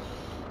 wouldn't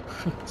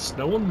it?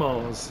 Snow on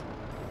Mars.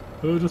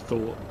 Who'd have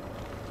thought?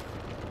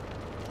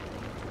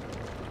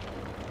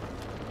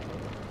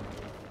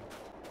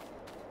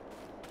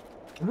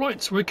 Right,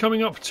 so we're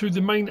coming up to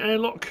the main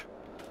airlock.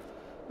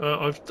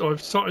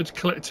 I've started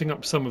collecting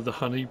up some of the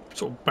honey,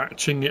 sort of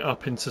batching it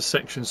up into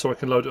sections so I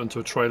can load it onto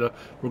a trailer.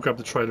 We'll grab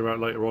the trailer out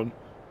later on,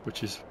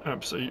 which is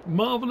absolutely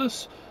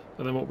marvellous.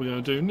 And then what we're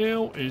going to do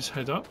now is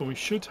head up, and we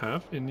should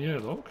have in the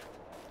airlock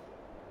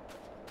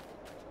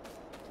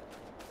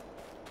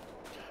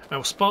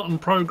our Spartan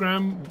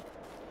program.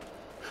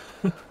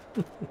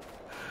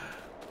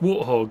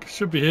 Warthog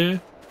should be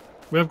here.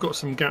 We have got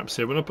some gaps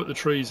here. When I put the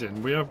trees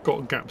in, we have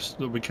got gaps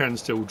that we can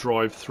still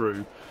drive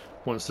through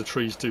once the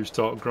trees do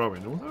start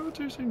growing. Although I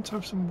do seem to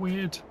have some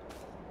weird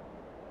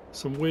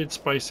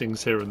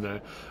spacings here and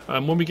there.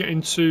 When we get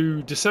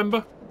into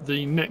December,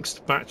 the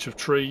next batch of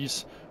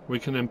trees we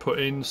can then put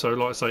in. So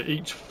like I say,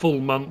 each full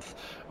month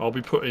I'll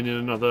be putting in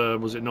another,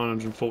 was it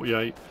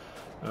 948?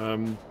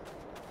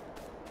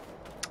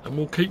 And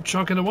we'll keep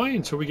chugging away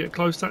until we get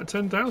close to that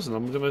 10,000.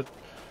 I'm going to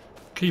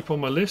keep on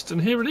my list,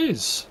 and here it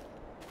is.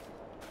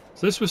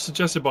 So this was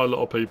suggested by a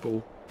lot of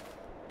people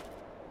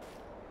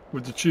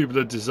with the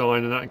tubular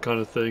design and that kind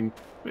of thing.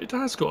 It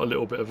has got a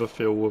little bit of a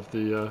feel of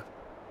the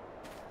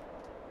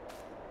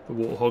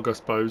Warthog, I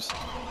suppose.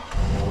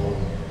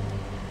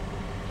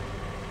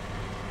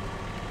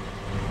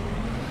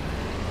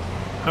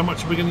 How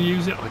much are we going to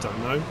use it? I don't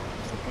know.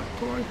 Is the back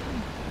door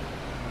open?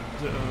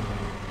 Is it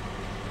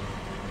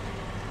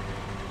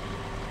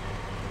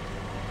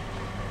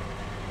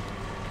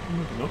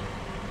maybe not.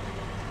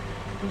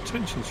 No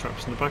tension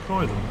straps in the back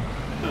either.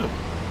 Oh,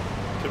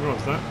 didn't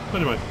realise that.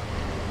 Anyway,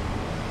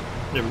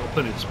 yeah, we've got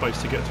plenty of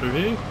space to get through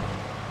here.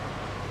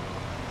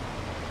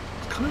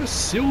 It's kind of a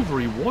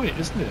silvery white,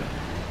 isn't it?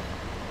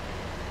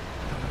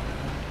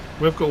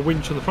 We've got a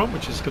winch on the front,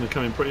 which is going to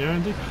come in pretty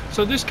handy.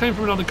 So this came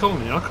from another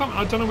colony.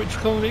 I don't know which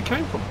colony it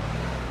came from.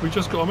 We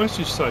just got a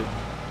message saying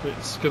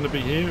it's going to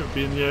be here. It'll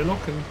be in the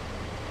airlock,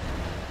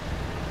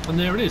 and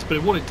there it is.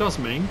 But what it does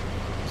mean,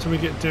 so we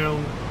get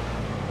down.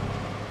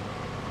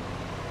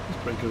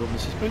 Pretty good on the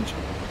suspension.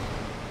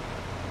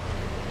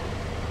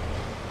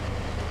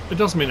 It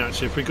does mean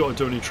actually if we've got to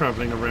do any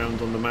travelling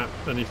around on the map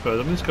any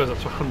further, and this goes up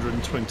to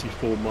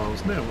 124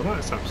 miles an hour. Well,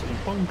 that's absolutely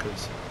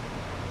bonkers.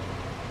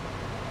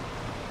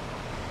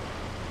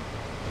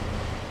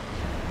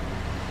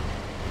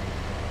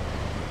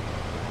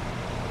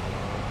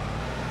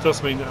 It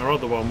does mean that our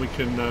other one we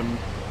can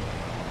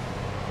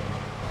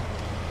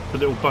the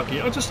little buggy.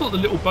 I just thought the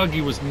little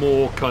buggy was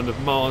more kind of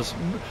Mars,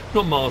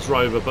 not Mars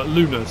rover, but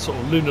lunar, sort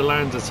of lunar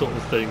lander sort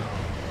of thing.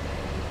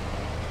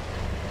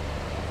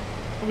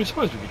 I mean, I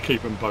suppose we could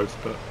keep them both,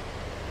 but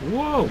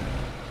whoa,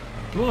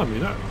 blimey,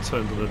 that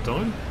turned on a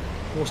dime.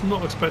 I was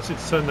not expected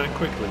to turn that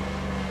quickly.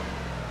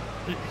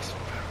 It is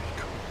very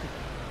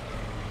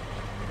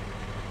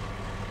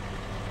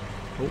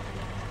cool. Oh,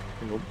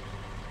 hang on.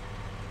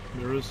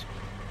 Mirrors.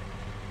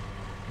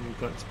 I want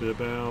that to be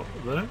about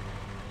there.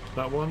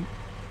 That one.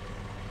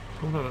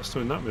 Oh no, that's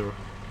still in that mirror.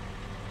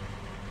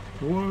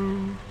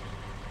 Whoa!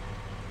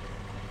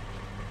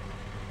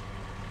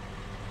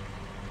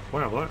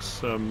 Wow,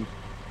 that's I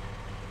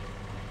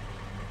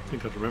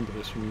think I'd remember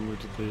this when we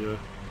did the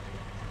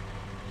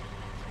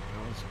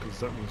because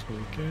that one's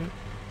going to get.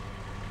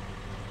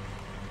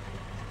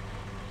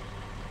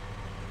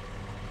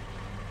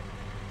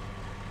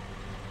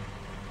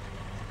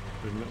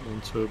 Bring that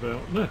one to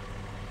about there.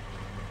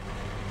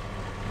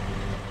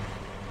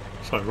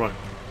 So right.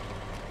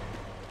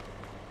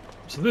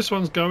 So this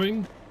one's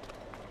going.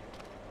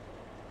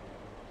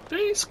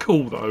 It's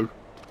cool though.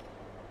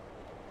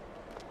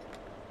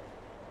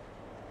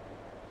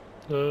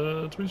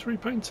 Do we just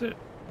repaint it?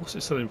 What's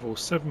it selling for?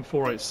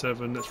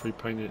 7487. Let's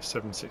repaint it at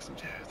 760.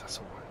 Yeah, that's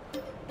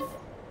alright.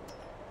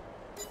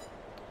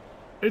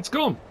 It's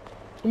gone.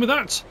 And with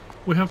that,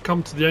 we have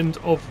come to the end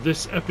of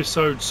this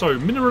episode. So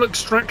mineral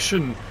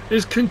extraction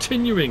is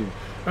continuing.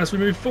 as we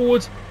move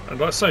forward. And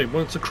like I say,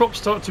 once the crops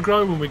start to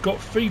grow and we've got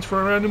feed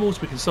for our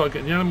animals, we can start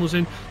getting the animals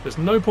in. There's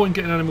no point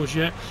getting animals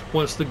yet.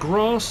 Once the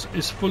grass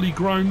is fully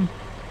grown,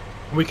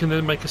 we can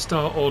then make a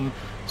start on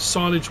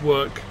silage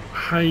work,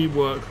 hay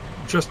work,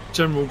 just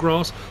general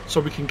grass, so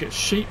we can get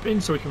sheep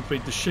in, so we can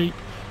feed the sheep.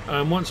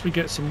 Once we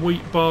get some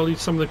wheat, barley,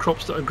 some of the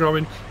crops that are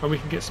growing, and we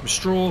can get some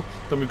straw,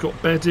 then we've got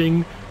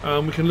bedding.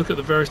 We can look at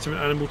the various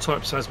different animal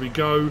types as we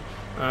go.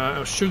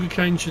 Our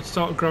sugarcane should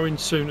start growing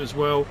soon as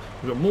well.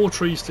 We've got more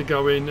trees to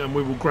go in, and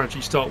we will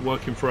gradually start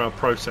working through our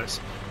process.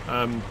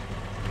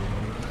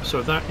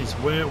 So that is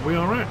where we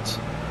are at.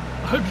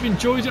 I hope you've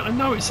enjoyed it. I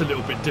know it's a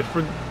little bit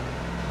different.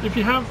 If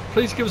you have,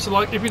 please give us a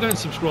like. If you don't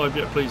subscribe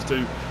yet, please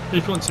do.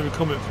 If you want to leave a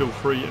comment, feel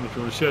free. And if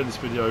you want to share this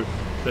video,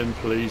 then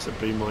please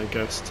be my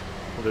guest.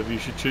 Whatever you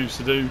should choose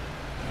to do.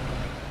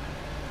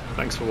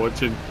 Thanks for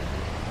watching.